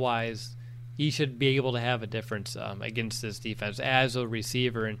skill-wise he should be able to have a difference against this defense as a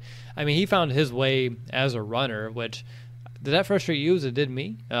receiver. And, I mean, he found his way as a runner, which, did that frustrate you as it did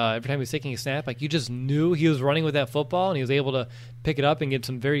me? Every time he was taking a snap, like, you just knew he was running with that football, and he was able to pick it up and get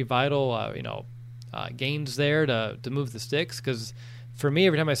some very vital, gains there to move the sticks. Because for me,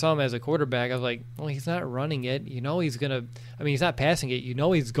 every time I saw him as a quarterback, I was like, well, he's not running it. He's not passing it.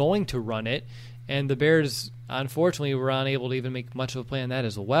 He's going to run it. And the Bears, unfortunately, were unable to even make much of a play on that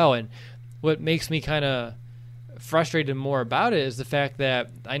as well. And what makes me kind of frustrated more about it is the fact that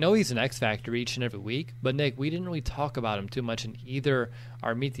I know he's an X factor each and every week, but Nick, we didn't really talk about him too much in either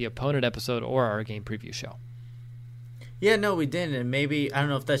our Meet the Opponent episode or our game preview show. Yeah, no, we didn't, and maybe, I don't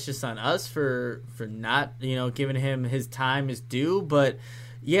know if that's just on us for not, giving him his time, his due, but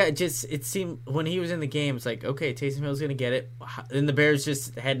yeah, it seemed when he was in the game, it's like, okay, Taysom Hill's going to get it, and the Bears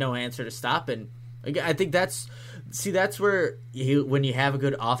just had no answer to stop, and I think that's where when you have a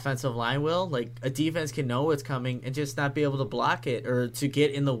good offensive line, Will, like a defense can know what's coming and just not be able to block it or to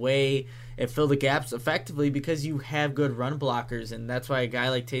get in the way and fill the gaps effectively because you have good run blockers, and that's why a guy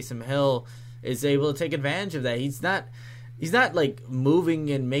like Taysom Hill is able to take advantage of that. He's not like moving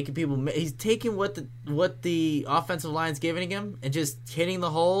and making people. He's taking what the offensive line's giving him and just hitting the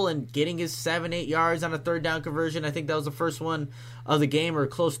hole and getting his 7-8 yards on a third down conversion. I think that was the first one of the game or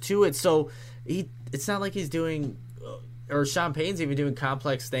close to it. So it's not like he's doing, or Sean Payton's even doing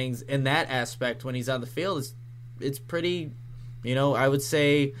complex things in that aspect when he's on the field. It's pretty, I would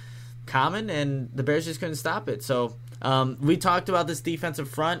say common, and the Bears just couldn't stop it. So we talked about this defensive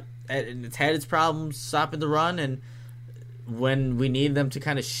front, and it's had its problems stopping the run, and when we needed them to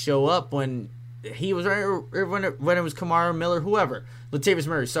kind of show up when he was or when it was Kamara, Miller, whoever, Latavius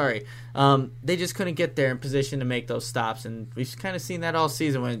Murray, sorry, they just couldn't get there in position to make those stops, and we've kind of seen that all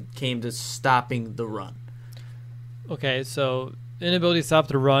season when it came to stopping the run. Okay, so inability to stop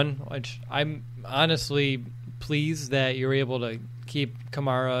the run, which I'm honestly pleased that you're able to keep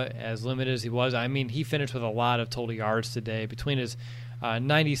Kamara as limited as he was. I mean, he finished with a lot of total yards today between his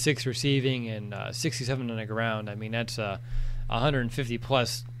 96 receiving and 67 on the ground. I mean, that's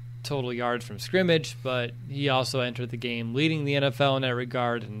 150-plus total yards from scrimmage, but he also entered the game leading the NFL in that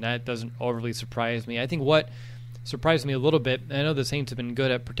regard, and that doesn't overly surprise me. I think what surprised me a little bit, I know the Saints have been good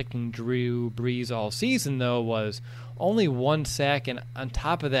at protecting Drew Brees all season, though, was only 1 sack, and on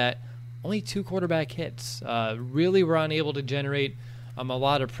top of that, only 2 quarterback hits. Really were unable to generate a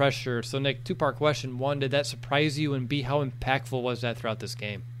lot of pressure. So, Nick, 2-part question. 1, did that surprise you? And B, how impactful was that throughout this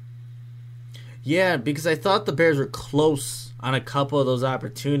game? Yeah, because I thought the Bears were close on a couple of those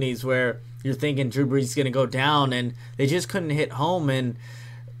opportunities where you're thinking Drew Brees is going to go down, and they just couldn't hit home. And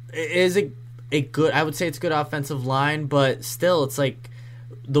it is a good, I would say it's a good offensive line, but still, it's like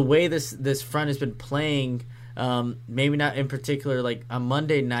the way this front has been playing, maybe not in particular like on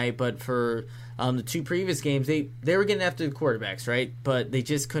Monday night, but for the 2 previous games, they were getting after the quarterbacks, right? But they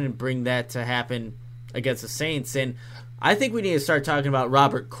just couldn't bring that to happen against the Saints. And I think we need to start talking about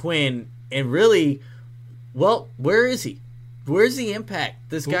Robert Quinn and really, well, where is he? Where's the impact?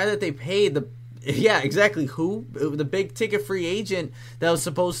 This guy that they paid, yeah, exactly, who? The big ticket free agent that was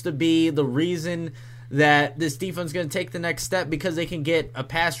supposed to be the reason that this defense is going to take the next step because they can get a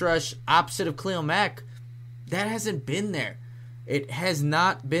pass rush opposite of Khalil Mack. That hasn't been there. It has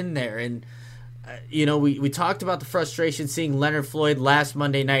not been there. And we talked about the frustration seeing Leonard Floyd last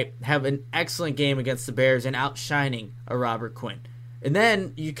Monday night have an excellent game against the Bears and outshining a Robert Quinn. And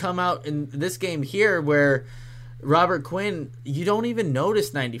then you come out in this game here where Robert Quinn, you don't even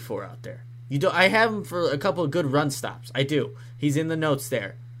notice 94 out there. I have him for a couple of good run stops. I do. He's in the notes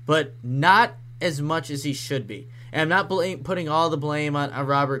there. But not as much as he should be. And I'm not putting all the blame on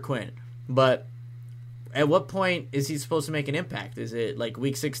Robert Quinn. But at what point is he supposed to make an impact? Is it like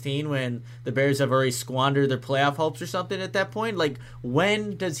week 16 when the Bears have already squandered their playoff hopes or something at that point? Like,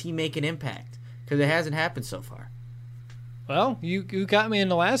 when does he make an impact? Because it hasn't happened so far. Well, you got me in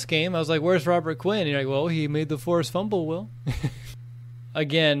the last game. I was like, where's Robert Quinn? And you're like, well, he made the forced fumble, Will.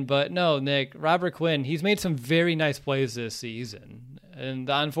 Again, but no, Nick, Robert Quinn, he's made some very nice plays this season. And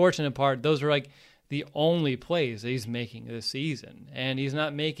the unfortunate part, those are like the only plays that he's making this season. And he's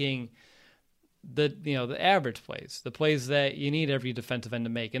not making the average plays, the plays that you need every defensive end to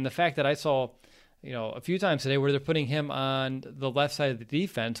make. And the fact that I saw, a few times today where they're putting him on the left side of the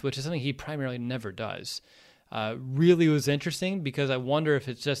defense, which is something he primarily never does, really was interesting because I wonder if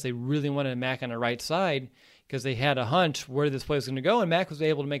it's just they really wanted Mac on the right side because they had a hunch where this play was going to go, and Mac was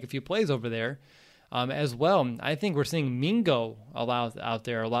able to make a few plays over there as well. I think we're seeing Mingo out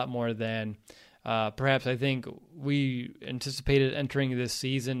there a lot more than perhaps I think we anticipated entering this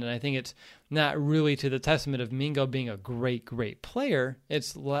season, and I think it's not really to the testament of Mingo being a great, great player.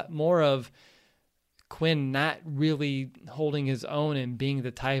 It's more of Quinn not really holding his own and being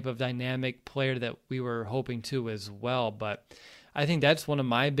the type of dynamic player that we were hoping to as well. But I think that's one of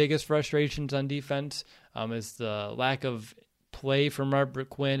my biggest frustrations on defense is the lack of play from Robert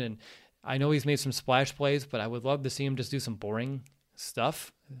Quinn. And I know he's made some splash plays, but I would love to see him just do some boring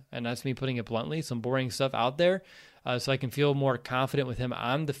stuff. And that's me putting it bluntly, some boring stuff out there so I can feel more confident with him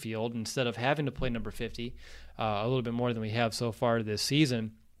on the field instead of having to play number 50 a little bit more than we have so far this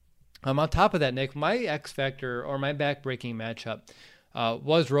season. On top of that, Nick, my X factor or my back-breaking matchup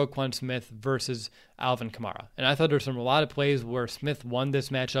was Roquan Smith versus Alvin Kamara. And I thought there were a lot of plays where Smith won this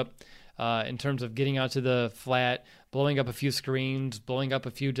matchup in terms of getting out to the flat, blowing up a few screens, blowing up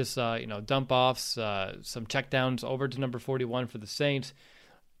a few just dump-offs, some checkdowns over to number 41 for the Saints.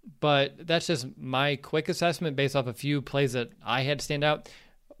 But that's just my quick assessment based off a few plays that I had stand out.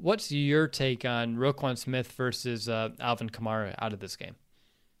 What's your take on Roquan Smith versus Alvin Kamara out of this game?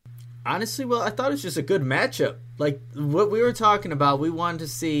 Honestly, well, I thought it was just a good matchup. Like what we were talking about, we wanted to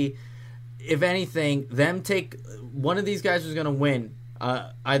see, if anything, them take one of these guys was going to win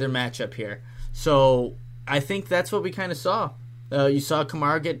either matchup here. So I think that's what we kind of saw. You saw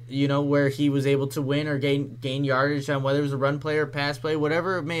Kamara get, where he was able to win or gain yardage on whether it was a run play or pass play,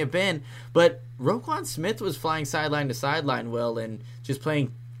 whatever it may have been. But Roquan Smith was flying sideline to sideline, Will, and just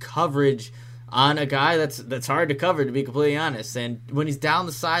playing coverage on a guy that's hard to cover, to be completely honest. And when he's down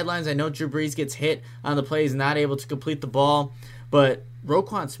the sidelines, I know Drew Brees gets hit on the play, he's not able to complete the ball, but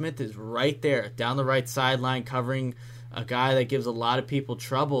Roquan Smith is right there down the right sideline covering a guy that gives a lot of people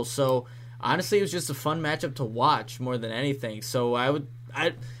trouble. So honestly, it was just a fun matchup to watch more than anything. So I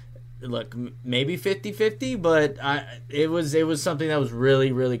look, maybe 50-50, but it was something that was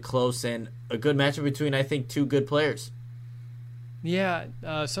really, really close and a good matchup between, I think, two good players. Yeah,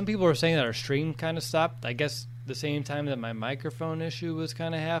 some people were saying that our stream kind of stopped. I guess the same time that my microphone issue was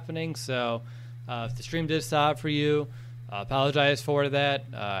kind of happening. So if the stream did stop for you, I apologize for that.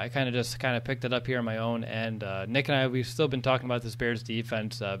 I kind of picked it up here on my own. And Nick and I, we've still been talking about this Bears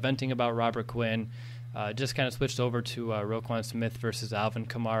defense, venting about Robert Quinn. Just kind of switched over to Roquan Smith versus Alvin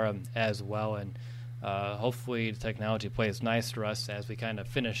Kamara as well. And hopefully the technology plays nice for us as we kind of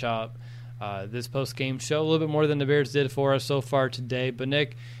finish up this post-game show, a little bit more than the Bears did for us so far today. But,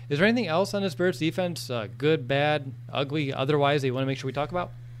 Nick, is there anything else on this Bears defense, good, bad, ugly, otherwise, that you want to make sure we talk about?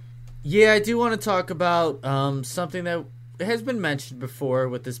 Yeah, I do want to talk about something that has been mentioned before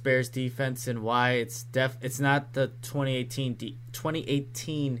with this Bears defense and why it's not the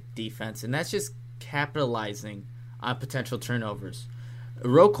 2018 defense, and that's just capitalizing on potential turnovers.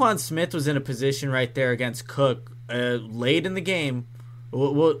 Roquan Smith was in a position right there against Cook late in the game.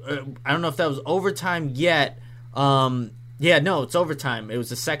 Well, I don't know if that was overtime yet. It's overtime. It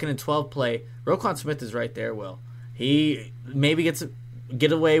was a 2nd and 12 play. Roquan Smith is right there, Will. He maybe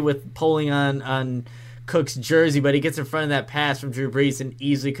get away with pulling on Cook's jersey, but he gets in front of that pass from Drew Brees and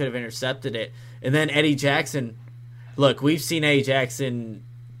easily could have intercepted it. And then Eddie Jackson. Look, we've seen Eddie Jackson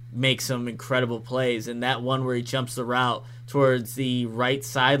make some incredible plays, and that one where he jumps the route towards the right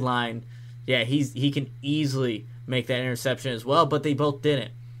sideline, he can easily make that interception as well, but they both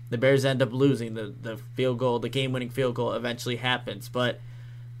didn't. The Bears end up losing. The field goal, the game-winning field goal eventually happens. But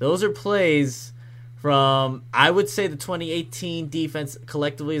those are plays from, I would say, the 2018 defense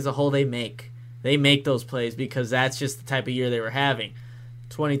collectively as a whole. They make those plays because that's just the type of year they were having.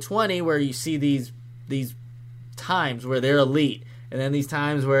 2020, where you see these times where they're elite, and then these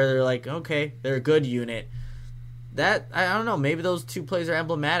times where they're like, okay, they're a good unit. That, I don't know, maybe those two plays are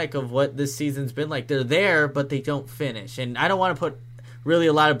emblematic of what this season's been like. They're there, but they don't finish. And I don't want to put really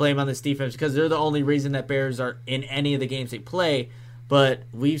a lot of blame on this defense because they're the only reason that Bears are in any of the games they play. But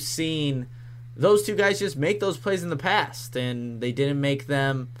we've seen those two guys just make those plays in the past, and they didn't make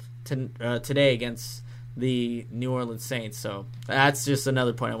them today against the New Orleans Saints. So that's just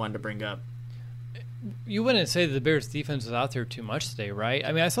another point I wanted to bring up. You wouldn't say that the Bears defense was out there too much today, right?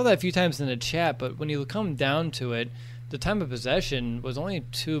 I mean, I saw that a few times in the chat, but when you come down to it, the time of possession was only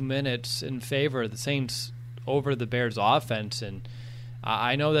 2 minutes in favor of the Saints over the Bears offense. And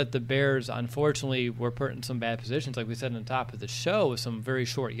I know that the Bears, unfortunately, were put in some bad positions, like we said on the top of the show, with some very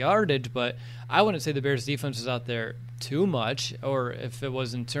short yardage, but I wouldn't say the Bears defense was out there too much, or if it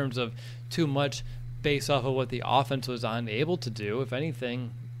was in terms of too much based off of what the offense was unable to do. If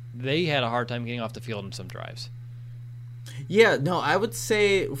anything, they had a hard time getting off the field in some drives. Yeah, no, I would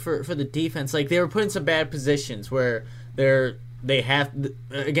say for the defense, like they were put in some bad positions where they have,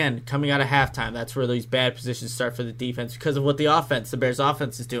 again, coming out of halftime, that's where these bad positions start for the defense because of what the Bears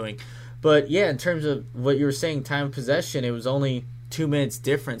offense is doing. But yeah, in terms of what you were saying, time of possession, it was only 2 minutes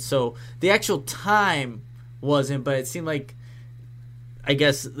difference. So the actual time wasn't, but it seemed like, I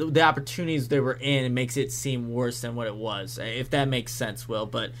guess, the opportunities they were in, it makes it seem worse than what it was, if that makes sense, Will.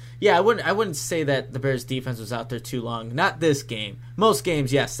 But yeah, I wouldn't say that the Bears defense was out there too long. Not this game. Most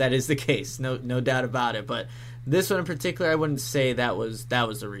games, yes, that is the case. No doubt about it. But this one in particular, I wouldn't say that was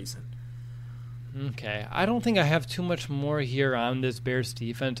the reason. Okay. I don't think I have too much more here on this Bears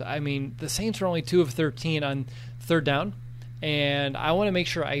defense. I mean, the Saints are only 2 of 13 on third down, and I want to make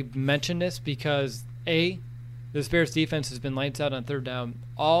sure I mention this because, A, This Bears defense has been lights out on third down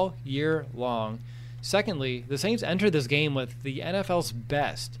all year long. Secondly, the Saints entered this game with the NFL's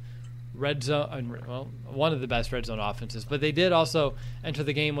best red zone, well, one of the best red zone offenses, but they did also enter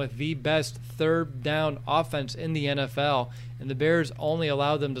the game with the best third down offense in the NFL, and the Bears only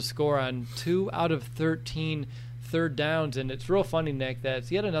allowed them to score on 2 out of 13 third downs. And it's real funny, Nick, that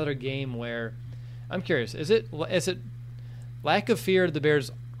it's yet another game where I'm curious, is it lack of fear of the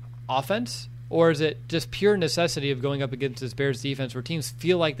Bears offense, or is it just pure necessity of going up against this Bears defense where teams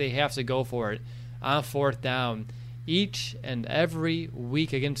feel like they have to go for it on fourth down each and every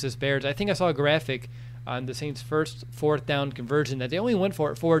week against this Bears? I think I saw a graphic on the Saints' first fourth down conversion that they only went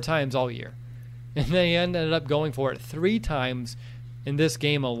for it 4 times all year. And they ended up going for it 3 times in this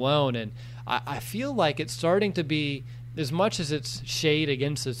game alone. And I feel like it's starting to be, as much as it's shade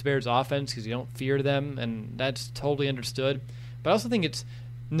against this Bears offense because you don't fear them, and that's totally understood, but I also think it's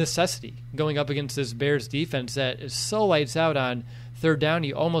necessity going up against this Bears defense that is so lights out on third down.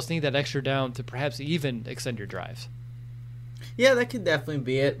 You almost need that extra down to perhaps even extend your drives. Yeah, that could definitely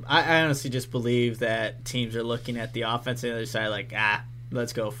be it. I honestly just believe that teams are looking at the offense on the other side like,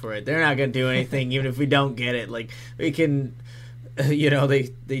 let's go for it. They're not going to do anything even if we don't get it. Like, we can,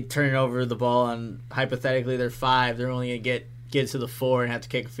 they turn over the ball on, hypothetically, they're 5. They're only going to get to the 4 and have to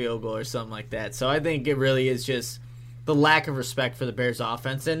kick a field goal or something like that. So I think it really is just the lack of respect for the Bears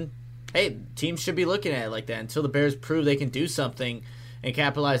offense. And, hey, teams should be looking at it like that. Until the Bears prove they can do something and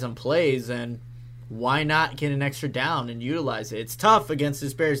capitalize on plays, and why not get an extra down and utilize it? It's tough against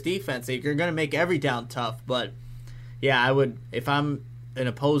this Bears defense. You're going to make every down tough. But, yeah, I would, if I'm an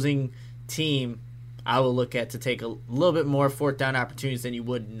opposing team, I will look at to take a little bit more fourth down opportunities than you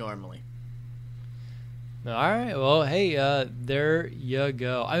would normally. All right. Well, hey, there you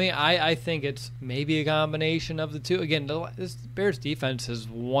go. I mean, I think it's maybe a combination of the two. Again, this Bears defense is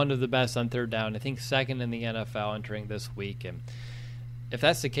one of the best on third down. I think second in the NFL entering this week. And if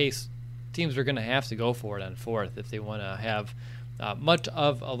that's the case, teams are going to have to go for it on fourth if they want to have much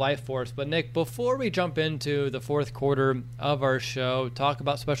of a life force. But, Nick, before we jump into the fourth quarter of our show, talk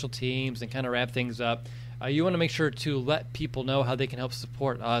about special teams and kind of wrap things up, you want to make sure to let people know how they can help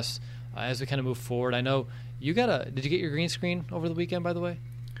support us as we kind of move forward. I know you did you get your green screen over the weekend, by the way?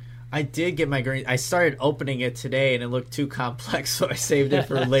 I did get my green. I started opening it today, and it looked too complex, so I saved it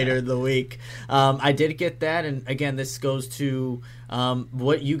for later in the week. I did get that, and again, this goes to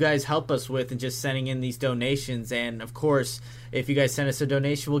what you guys help us with and just sending in these donations. And, of course, if you guys send us a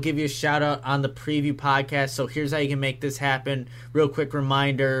donation, we'll give you a shout-out on the preview podcast. So here's how you can make this happen. Real quick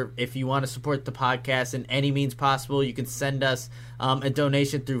reminder, if you want to support the podcast in any means possible, you can send us a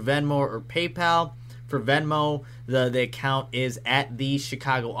donation through Venmo or PayPal. For Venmo, the account is at the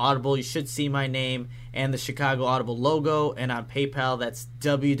Chicago Audible. You should see my name and the Chicago Audible logo. And on PayPal, that's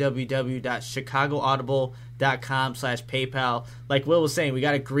www.chicagoaudible.com/PayPal. Like Will was saying, we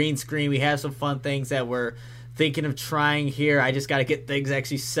got a green screen. We have some fun things that we're thinking of trying here. I just got to get things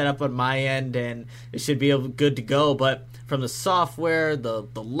actually set up on my end, and it should be good to go. But from the software, the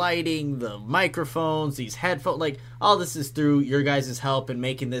lighting, the microphones, these headphones, like all this is through your guys' help in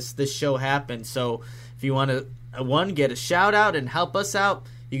making this show happen. So if you want to, get a shout out and help us out,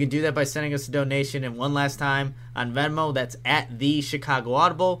 you can do that by sending us a donation. And one last time, on Venmo, that's at the Chicago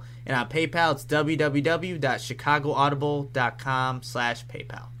Audible. And on PayPal, it's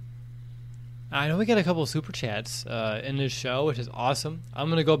www.chicagoaudible.com/PayPal. I know we got a couple of super chats in this show, which is awesome. I'm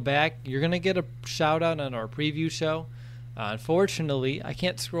going to go back. You're going to get a shout out on our preview show. Unfortunately, I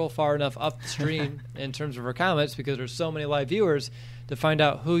can't scroll far enough upstream in terms of our comments because there's so many live viewers to find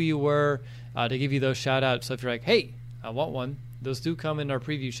out who you were to give you those shout outs. So if you're like, hey, I want one, those do come in our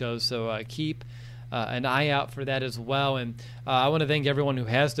preview shows. So keep an eye out for that as well. And I want to thank everyone who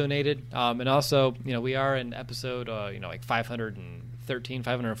has donated. And also, we are in episode, like 513,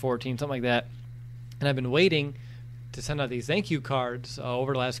 514, something like that. And I've been waiting to send out these thank you cards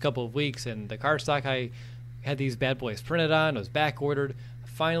over the last couple of weeks. And the card stock I had these bad boys printed on. It was back ordered.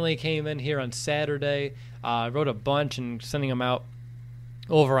 Finally came in here on Saturday. I wrote a bunch and sending them out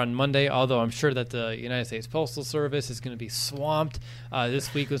over on Monday, although I'm sure that the United States Postal Service is going to be swamped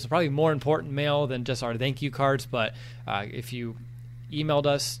this week. This is probably more important mail than just our thank you cards. But if you emailed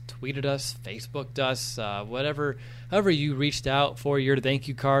us, tweeted us, Facebooked us, however you reached out for your thank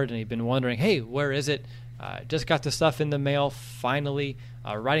you card and you've been wondering, hey, where is it? Just got the stuff in the mail finally,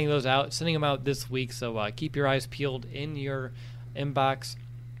 writing those out, sending them out this week. So keep your eyes peeled in your inbox,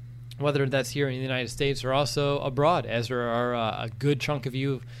 whether that's here in the United States or also abroad, as there are a good chunk of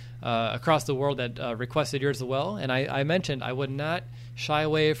you across the world that requested yours as well. And I mentioned I would not shy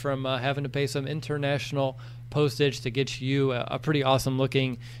away from having to pay some international postage to get you a pretty awesome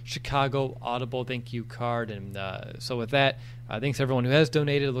looking Chicago Audible thank you card. And so with that, thanks everyone who has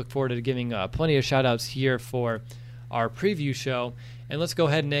donated. Look forward to giving plenty of shout outs here for our preview show. And let's go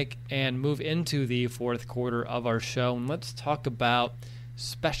ahead, Nick, and move into the fourth quarter of our show. And let's talk about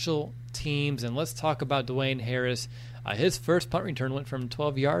special teams, and let's talk about Dwayne Harris. His first punt return went from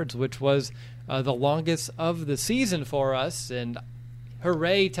 12 yards, which was the longest of the season for us. And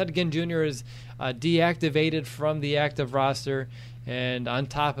hooray, Ted Ginn Jr. is deactivated from the active roster. And on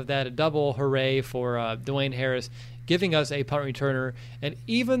top of that, a double hooray for Dwayne Harris, giving us a punt returner. And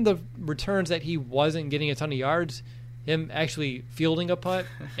even the returns that he wasn't getting a ton of yards, him actually fielding a punt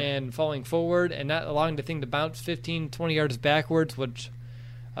and falling forward and not allowing the thing to bounce 15, 20 yards backwards, which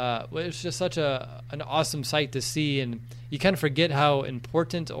was just such an awesome sight to see. And you kind of forget how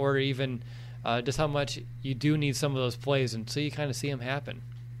important or even just how much you do need some of those plays until you kind of see them happen.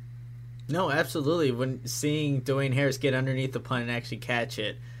 No, absolutely. When seeing Dwayne Harris get underneath the punt and actually catch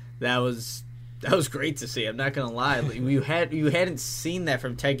it, that was great to see. I'm not going to lie. You hadn't seen that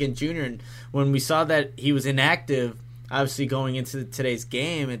from Ted Ginn Jr. And when we saw that he was inactive, obviously going into today's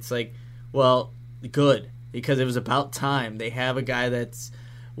game, it's like, well, good, because it was about time. They have a guy that's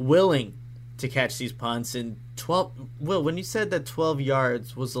willing to catch these punts. And 12, Will, when you said that 12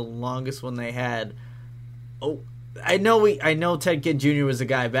 yards was the longest one they had, I know Ted Ginn Jr. was the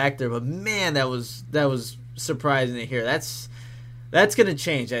guy back there, but man, that was surprising to hear. That's going to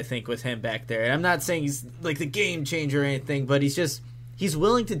change, I think, with him back there. And I'm not saying he's like the game changer or anything, but he's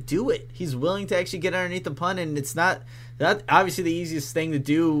willing to do it. He's willing to actually get underneath the punt, and it's not obviously the easiest thing to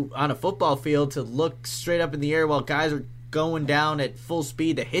do on a football field, to look straight up in the air while guys are going down at full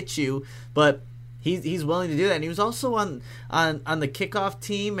speed to hit you, but he's willing to do that. And he was also on the kickoff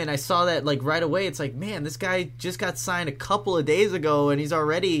team, and I saw that like right away. It's like, man, this guy just got signed a couple of days ago, and he's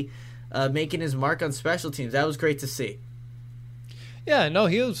already making his mark on special teams. That was great to see. Yeah, no,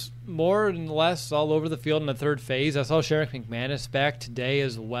 he was more than less all over the field in the third phase. I saw Sheriff McManus back today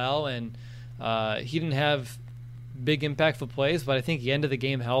as well, and he didn't have big impactful plays, but I think he ended the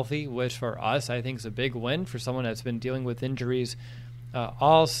game healthy, which for us I think is a big win for someone that's been dealing with injuries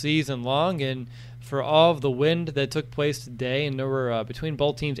all season long. And for all of the wind that took place today, and there were between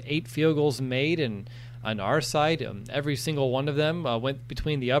both teams 8 field goals made, and on our side, every single one of them went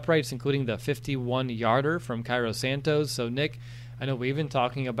between the uprights, including the 51-yarder from Cairo Santos. So Nick, I know we've been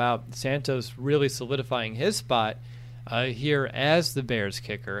talking about Santos really solidifying his spot here as the Bears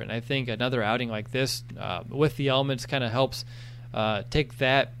kicker, and I think another outing like this with the elements kind of helps take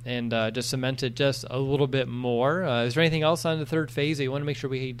that and just cement it just a little bit more. Is there anything else on the third phase that you want to make sure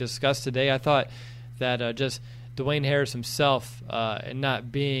we discuss today? I thought that just Dwayne Harris himself and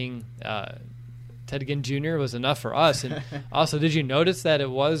not being Ted Ginn Jr. was enough for us. And also, did you notice that it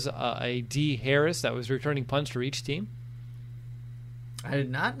was a D. Harris that was returning punts for each team? I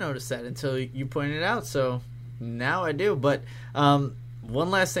did not notice that until you pointed it out, so now I do. But one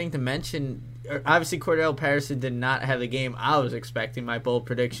last thing to mention, obviously Cordell Patterson did not have the game I was expecting. My bold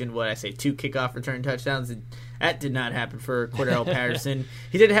prediction, 2 kickoff return touchdowns? That did not happen for Cordell Patterson.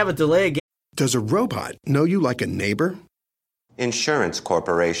 He did have a delay again. Does a robot know you like a neighbor? Insurance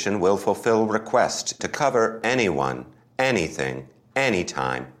Corporation will fulfill requests to cover anyone, anything,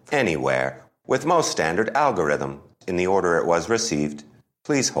 anytime, anywhere, with most standard algorithm in the order it was received.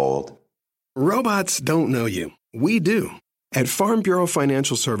 Please hold. Robots don't know you. We do. At Farm Bureau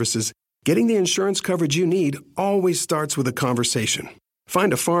Financial Services, getting the insurance coverage you need always starts with a conversation.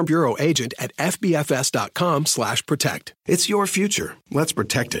 Find a Farm Bureau agent at fbfs.com/protect. It's your future. Let's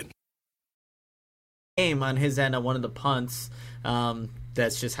protect it. Game on his end on one of the punts.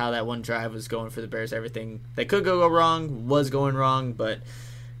 That's just how that one drive was going for the Bears. Everything that could go wrong was going wrong, but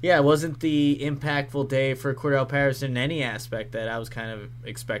yeah, it wasn't the impactful day for Cordell Patterson in any aspect that I was kind of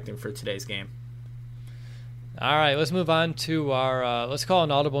expecting for today's game. All right, let's move on to our, let's call an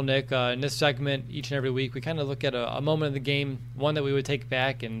audible, Nick. In this segment, each and every week, we kind of look at a moment of the game, one that we would take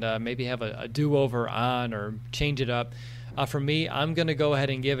back and maybe have a do-over on or change it up. For me, I'm going to go ahead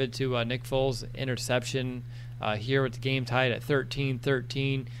and give it to Nick Foles' interception here with the game tied at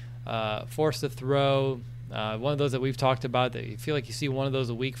 13-13. Forced to throw. One of those that we've talked about that you feel like you see one of those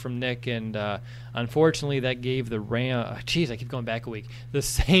a week from Nick, and unfortunately that gave the I keep going back a week. The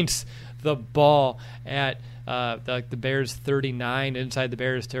Saints the ball at the Bears 39 inside the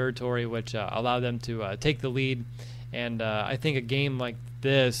Bears territory, which allowed them to take the lead. And I think a game like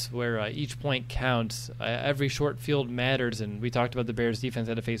this, where each point counts, every short field matters, and we talked about the Bears defense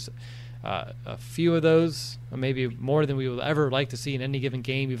had to face a few of those, or maybe more than we would ever like to see in any given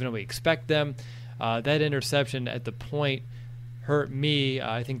game, even though we expect them. That interception at the point hurt me,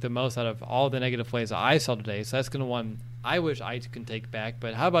 I think, the most out of all the negative plays I saw today. So that's going to one I wish I can take back.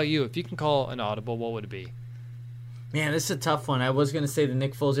 But how about you? If you can call an audible, what would it be? Man, this is a tough one. I was going to say the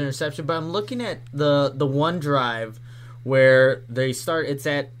Nick Foles interception, but I'm looking at the one drive where they start. It's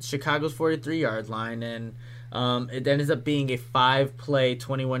at Chicago's 43-yard line, and it ends up being a 5-play,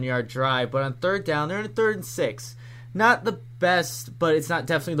 21-yard drive. But on third down, they're in a 3rd and 6. Not the best, but it's not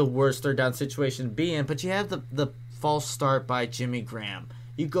definitely the worst third down situation to be in. But you have the false start by Jimmy Graham.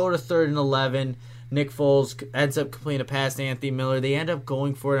 You go to 3rd and 11. Nick Foles ends up completing a pass to Anthony Miller. They end up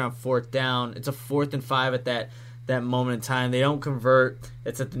going for it on 4th down. It's a 4th and 5 at that moment in time. They don't convert.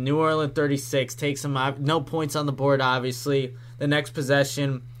 It's at the New Orleans 36. Takes them out. No points on the board, obviously. The next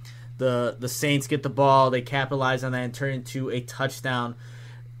possession, the Saints get the ball. They capitalize on that and turn it into a touchdown.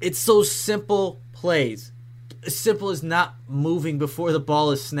 It's those simple plays. As simple as not moving before the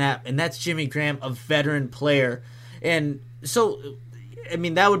ball is snapped. And that's Jimmy Graham, a veteran player. And so, I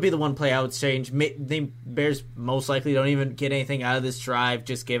mean, that would be the one play I would change. The Bears most likely don't even get anything out of this drive,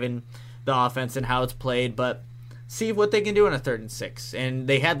 just given the offense and how it's played. But see what they can do in a 3rd and 6. And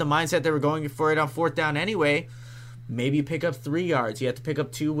they had the mindset they were going for it on 4th down anyway. Maybe you pick up 3 yards. You have to pick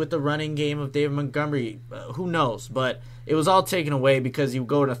up 2 with the running game of David Montgomery. Who knows? But it was all taken away because you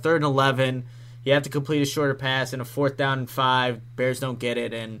go to 3rd and 11. You have to complete a shorter pass, and a 4th down and 5. Bears don't get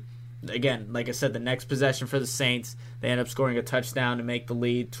it. And again, like I said, the next possession for the Saints, they end up scoring a touchdown to make the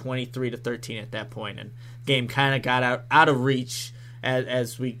lead 23-13 at that point. And the game kind of got out of reach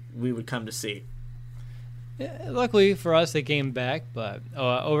as we would come to see. Yeah, luckily for us, they came back, but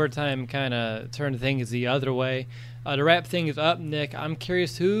overtime kind of turned things the other way. To wrap things up, Nick, I'm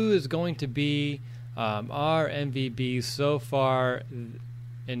curious who is going to be our MVP so far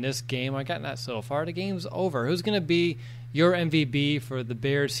in this game. I got not so far. The game's over. Who's going to be your MVP for the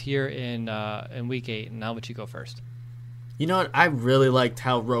Bears here in Week 8? And how would you go first? You know what? I really liked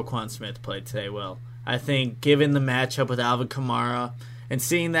how Roquan Smith played today, Will. I think given the matchup with Alvin Kamara and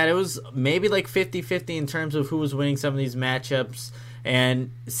seeing that it was maybe like 50-50 in terms of who was winning some of these matchups, and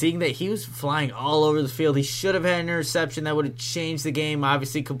seeing that he was flying all over the field. He should have had an interception that would have changed the game,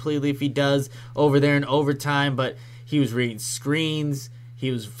 obviously, completely if he does over there in overtime, but he was reading screens. He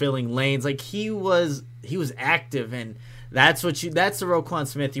was filling lanes. Like, he was active, and that's the Roquan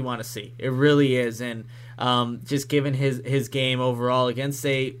Smith you want to see. It really is. And just given his game overall against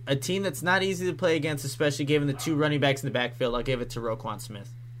a team that's not easy to play against, especially given the 2 running backs in the backfield, I'll give it to Roquan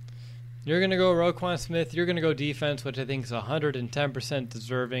Smith. You're going to go Roquan Smith. You're going to go defense, which I think is 110%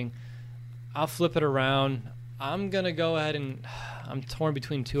 deserving. I'll flip it around. I'm going to go ahead and I'm torn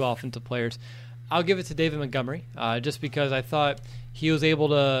between 2 offensive players. I'll give it to David Montgomery just because I thought he was able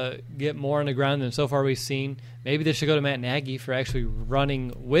to get more on the ground than so far we've seen. Maybe they should go to Matt Nagy for actually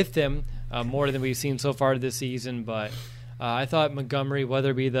running with him more than we've seen so far this season. But I thought Montgomery, whether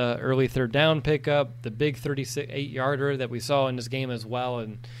it be the early 3rd down pickup, the big 38-yarder that we saw in this game as well,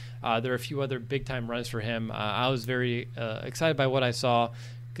 and there are a few other big-time runs for him. I was very excited by what I saw.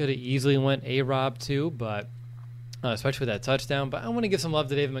 Could have easily went A-Rob too, but especially with that touchdown. But I want to give some love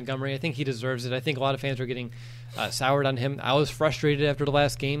to David Montgomery. I think he deserves it. I think a lot of fans are getting soured on him. I was frustrated after the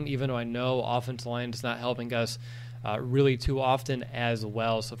last game, even though I know offensive line is not helping us really too often as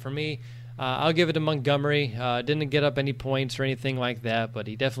well. So for me, I'll give it to Montgomery. Didn't get up any points or anything like that, but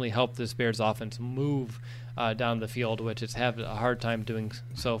he definitely helped this Bears offense move down the field, which it's had a hard time doing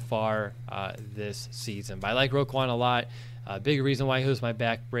so far this season. But I like Roquan a lot. Big reason why he was my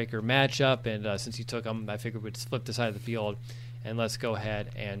backbreaker matchup, and since he took him, I figured we'd flip the side of the field, and let's go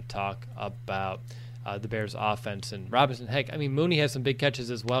ahead and talk about the Bears' offense. And Robinson, heck, I mean, Mooney has some big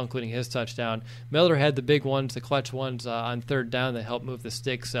catches as well, including his touchdown. Miller had the big ones, the clutch ones on 3rd down that helped move the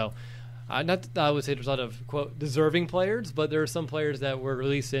sticks. So not that I would say there's a lot of, quote, deserving players, but there are some players that were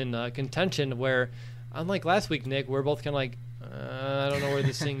released in contention where, unlike last week, Nick, we're both kind of like, I don't know where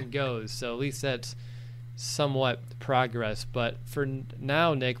this thing goes. So at least that's somewhat progress. But for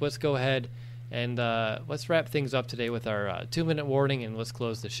now, Nick, let's go ahead and let's wrap things up today with our 2-minute warning, and let's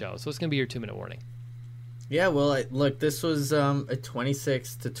close the show. So what's going to be your 2-minute warning? Yeah, well, look, this was a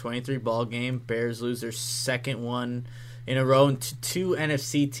 26-23 ball game. Bears lose their 2nd one in a row to 2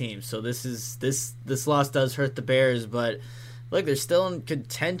 NFC teams. So this loss does hurt the Bears, but look, they're still in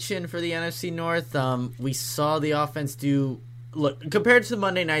contention for the NFC North. We saw the offense compared to the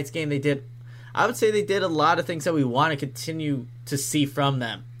Monday night's game, I would say they did a lot of things that we want to continue to see from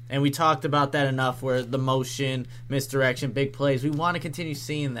them. And we talked about that enough, where the motion, misdirection, big plays, we want to continue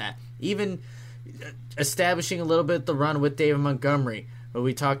seeing that. Even establishing a little bit the run with David Montgomery. But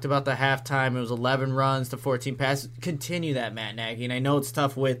we talked about the halftime. It was 11 runs to 14 passes. Continue that, Matt Nagy. And I know it's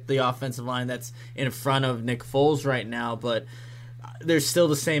tough with the offensive line that's in front of Nick Foles right now, but there's still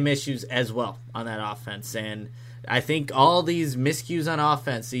the same issues as well on that offense. And I think all these miscues on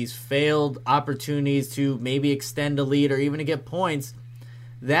offense, these failed opportunities to maybe extend a lead or even to get points,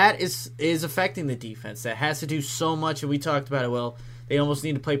 that is affecting the defense. That has to do so much, and we talked about it. Well, they almost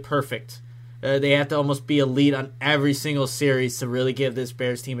need to play perfect. They have to almost be elite on every single series to really give this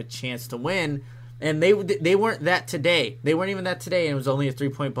Bears team a chance to win. And they weren't that today. They weren't even that today, and it was only a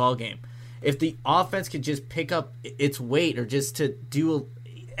 3-point ball game. If the offense could just pick up its weight, or just to do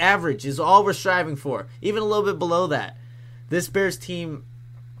average is all we're striving for, even a little bit below that, this Bears team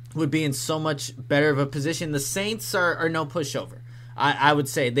would be in so much better of a position. The Saints are no pushover. I would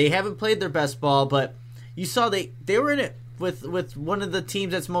say they haven't played their best ball, but you saw they were in it with one of the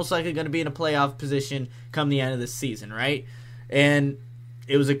teams that's most likely going to be in a playoff position come the end of this season, right? And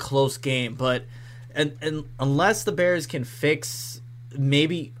it was a close game, but and unless the Bears can fix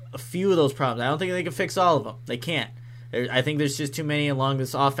maybe a few of those problems, I don't think they can fix all of them. They can't. I think there's just too many along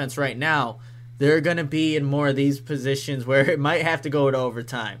this offense right now. They're going to be in more of these positions where it might have to go to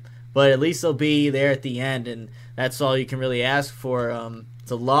overtime, but at least they'll be there at the end, and that's all you can really ask for.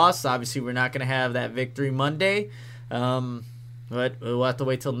 It's a loss. Obviously, we're not going to have that victory Monday, but we'll have to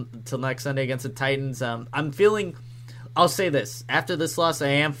wait till next Sunday against the Titans. I'm feeling, I'll say this, after this loss, I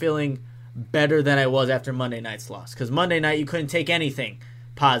am feeling better than I was after Monday night's loss, because Monday night you couldn't take anything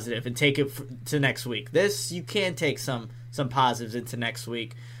positive and take it to next week. This, you can take some positives into next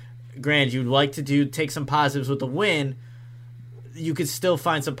week. Granted, you'd like to take some positives with the win. You could still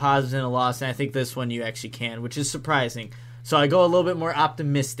find some positives in a loss, and I think this one you actually can, which is surprising. So I go a little bit more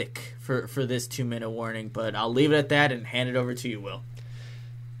optimistic for this 2-minute warning, but I'll leave it at that and hand it over to you, Will.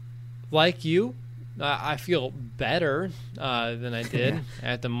 Like you, I feel better than I did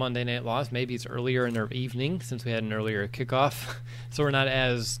at the Monday night loss. Maybe it's earlier in the evening since we had an earlier kickoff, so we're not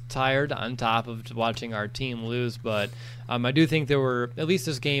as tired on top of watching our team lose. But I do think there were, at least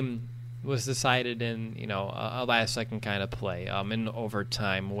this game was decided in a last-second kind of play in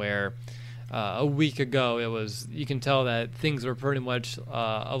overtime, where a week ago it was, you can tell that things were pretty much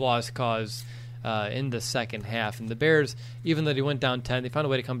a lost cause in the second half. And the Bears, even though they went down 10, they found a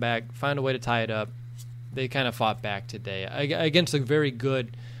way to come back, found a way to tie it up. They kind of fought back today against a very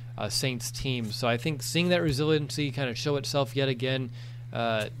good Saints team. So I think seeing that resiliency kind of show itself yet again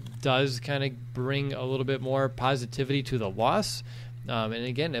does kind of bring a little bit more positivity to the loss. And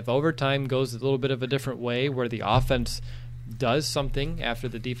again, if overtime goes a little bit of a different way, where the offense does something after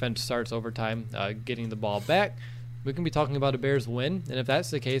the defense starts overtime, getting the ball back, we can be talking about a Bears win. And if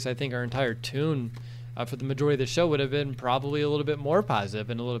that's the case, I think our entire tune for the majority of the show would have been probably a little bit more positive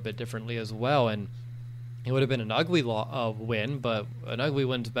and a little bit differently as well. And it would have been an ugly win, but an ugly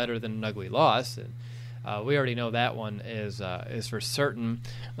win's better than an ugly loss. And we already know that one is for certain.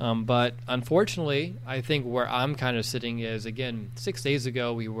 But unfortunately, I think where I'm kind of sitting is, again, 6 days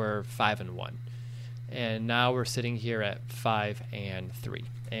ago we were 5-1. And now we're sitting here at 5-3.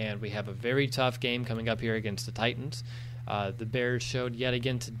 And we have a very tough game coming up here against the Titans. The Bears showed yet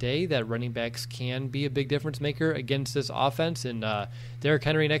again today that running backs can be a big difference maker against this offense. And Derrick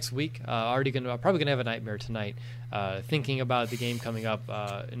Henry next week, probably gonna have a nightmare tonight, thinking about the game coming up,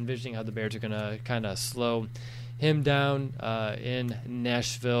 envisioning how the Bears are gonna kind of slow him down in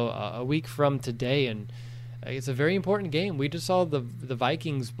Nashville a week from today. And it's a very important game. We just saw the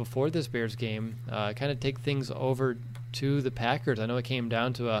Vikings before this Bears game kind of take things over to the Packers. I know it came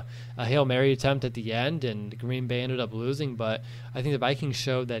down to a Hail Mary attempt at the end, and Green Bay ended up losing, but I think the Vikings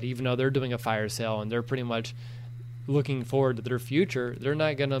showed that even though they're doing a fire sale and they're pretty much looking forward to their future, they're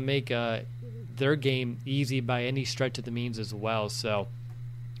not going to make their game easy by any stretch of the means as well. So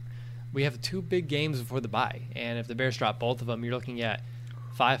we have 2 big games before the bye, and if the Bears drop both of them, you're looking at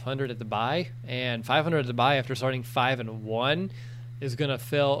 500 at the bye, and 500 at the bye after starting 5-1 is going to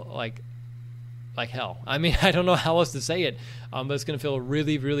feel like hell. I mean, I don't know how else to say it, but it's going to feel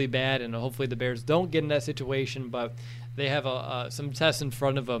really, really bad, and hopefully the Bears don't get in that situation, but they have some tests in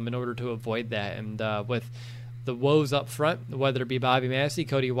front of them in order to avoid that. And with the woes up front, whether it be Bobby Massey,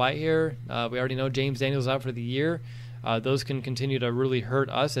 Cody Whitehair, we already know James Daniels out for the year. Those can continue to really hurt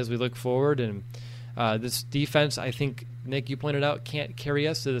us as we look forward. And this defense, I think, Nick, you pointed out, can't carry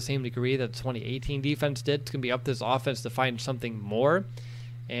us to the same degree that the 2018 defense did. It's going to be up to this offense to find something more.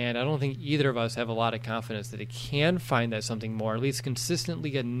 And I don't think either of us have a lot of confidence that it can find that something more, at least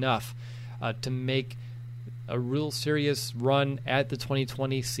consistently enough to make a real serious run at the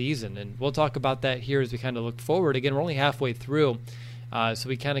 2020 season. And we'll talk about that here as we kind of look forward. Again, we're only halfway through, so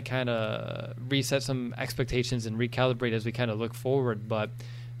we kind of reset some expectations and recalibrate as we kind of look forward. But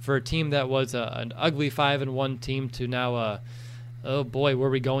for a team that was an ugly 5-1 team to now oh boy, were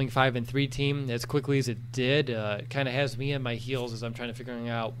we going 5-3 team as quickly as it did. It kind of has me on my heels as I'm trying to figure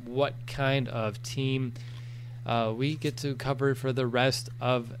out what kind of team we get to cover for the rest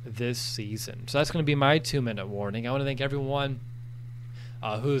of this season. So that's going to be my 2-minute warning. I want to thank everyone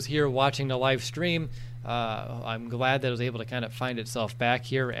who's here watching the live stream. I'm glad that it was able to kind of find itself back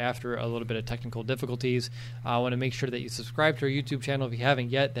here after a little bit of technical difficulties. I want to make sure that you subscribe to our YouTube channel if you haven't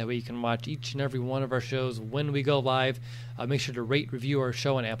yet. That way you can watch each and every one of our shows when we go live. Make sure to rate, review our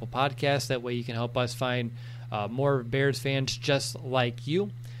show on Apple Podcasts. That way you can help us find more Bears fans just like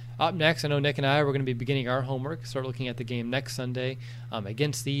you. Up next, I know Nick and I are going to be beginning our homework, start looking at the game next Sunday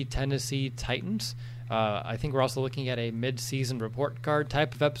against the Tennessee Titans. I think we're also looking at a mid-season report card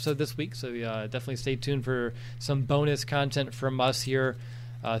type of episode this week, so definitely stay tuned for some bonus content from us here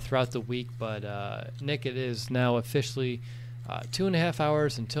throughout the week. But Nick, it is now officially 2.5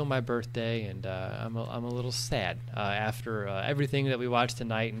 hours until my birthday, and I'm a little sad after everything that we watched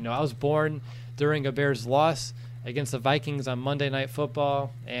tonight. I was born during a Bears loss against the Vikings on Monday Night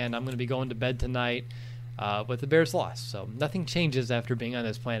Football, and I'm going to be going to bed tonight with the Bears loss. So nothing changes after being on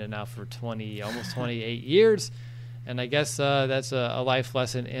this planet now for almost 28 years, and I guess that's a life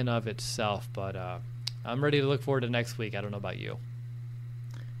lesson in of itself. But I'm ready to look forward to next week. I don't know about you.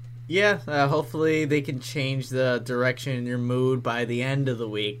 Yeah, hopefully they can change the direction in your mood by the end of the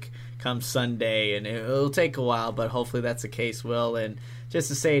week come Sunday, and it'll take a while, but hopefully that's the case, Will. And just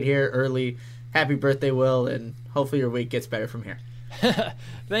to say it here early, happy birthday, Will, and hopefully your week gets better from here.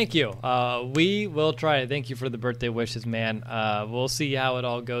 Thank you. We will try. Thank you for the birthday wishes, man. We'll see how it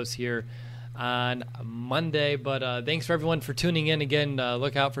all goes here on Monday. But thanks for everyone for tuning in again.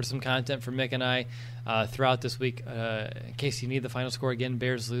 Look out for some content from Mick and I throughout this week. In case you need the final score again,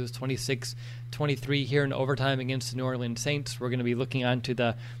 Bears lose 26-23 here in overtime against the New Orleans Saints. We're going to be looking on to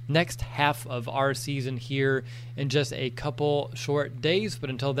the next half of our season here in just a couple short days. But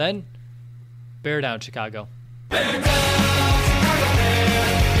until then, bear down, Chicago. Bear down!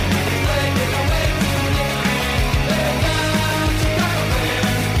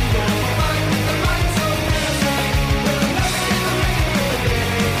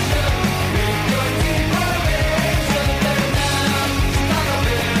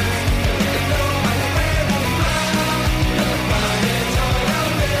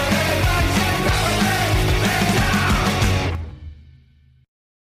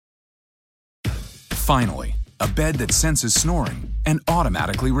 Finally, a bed that senses snoring and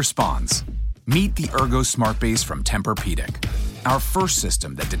automatically responds. Meet the Ergo Smart Base from Tempur-Pedic, our first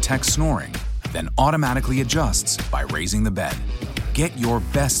system that detects snoring, then automatically adjusts by raising the bed. Get your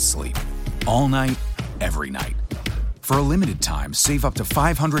best sleep all night, every night. For a limited time, save up to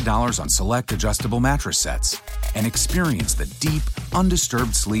 $500 on select adjustable mattress sets and experience the deep,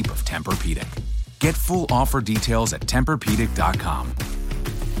 undisturbed sleep of Tempur-Pedic. Get full offer details at TempurPedic.com.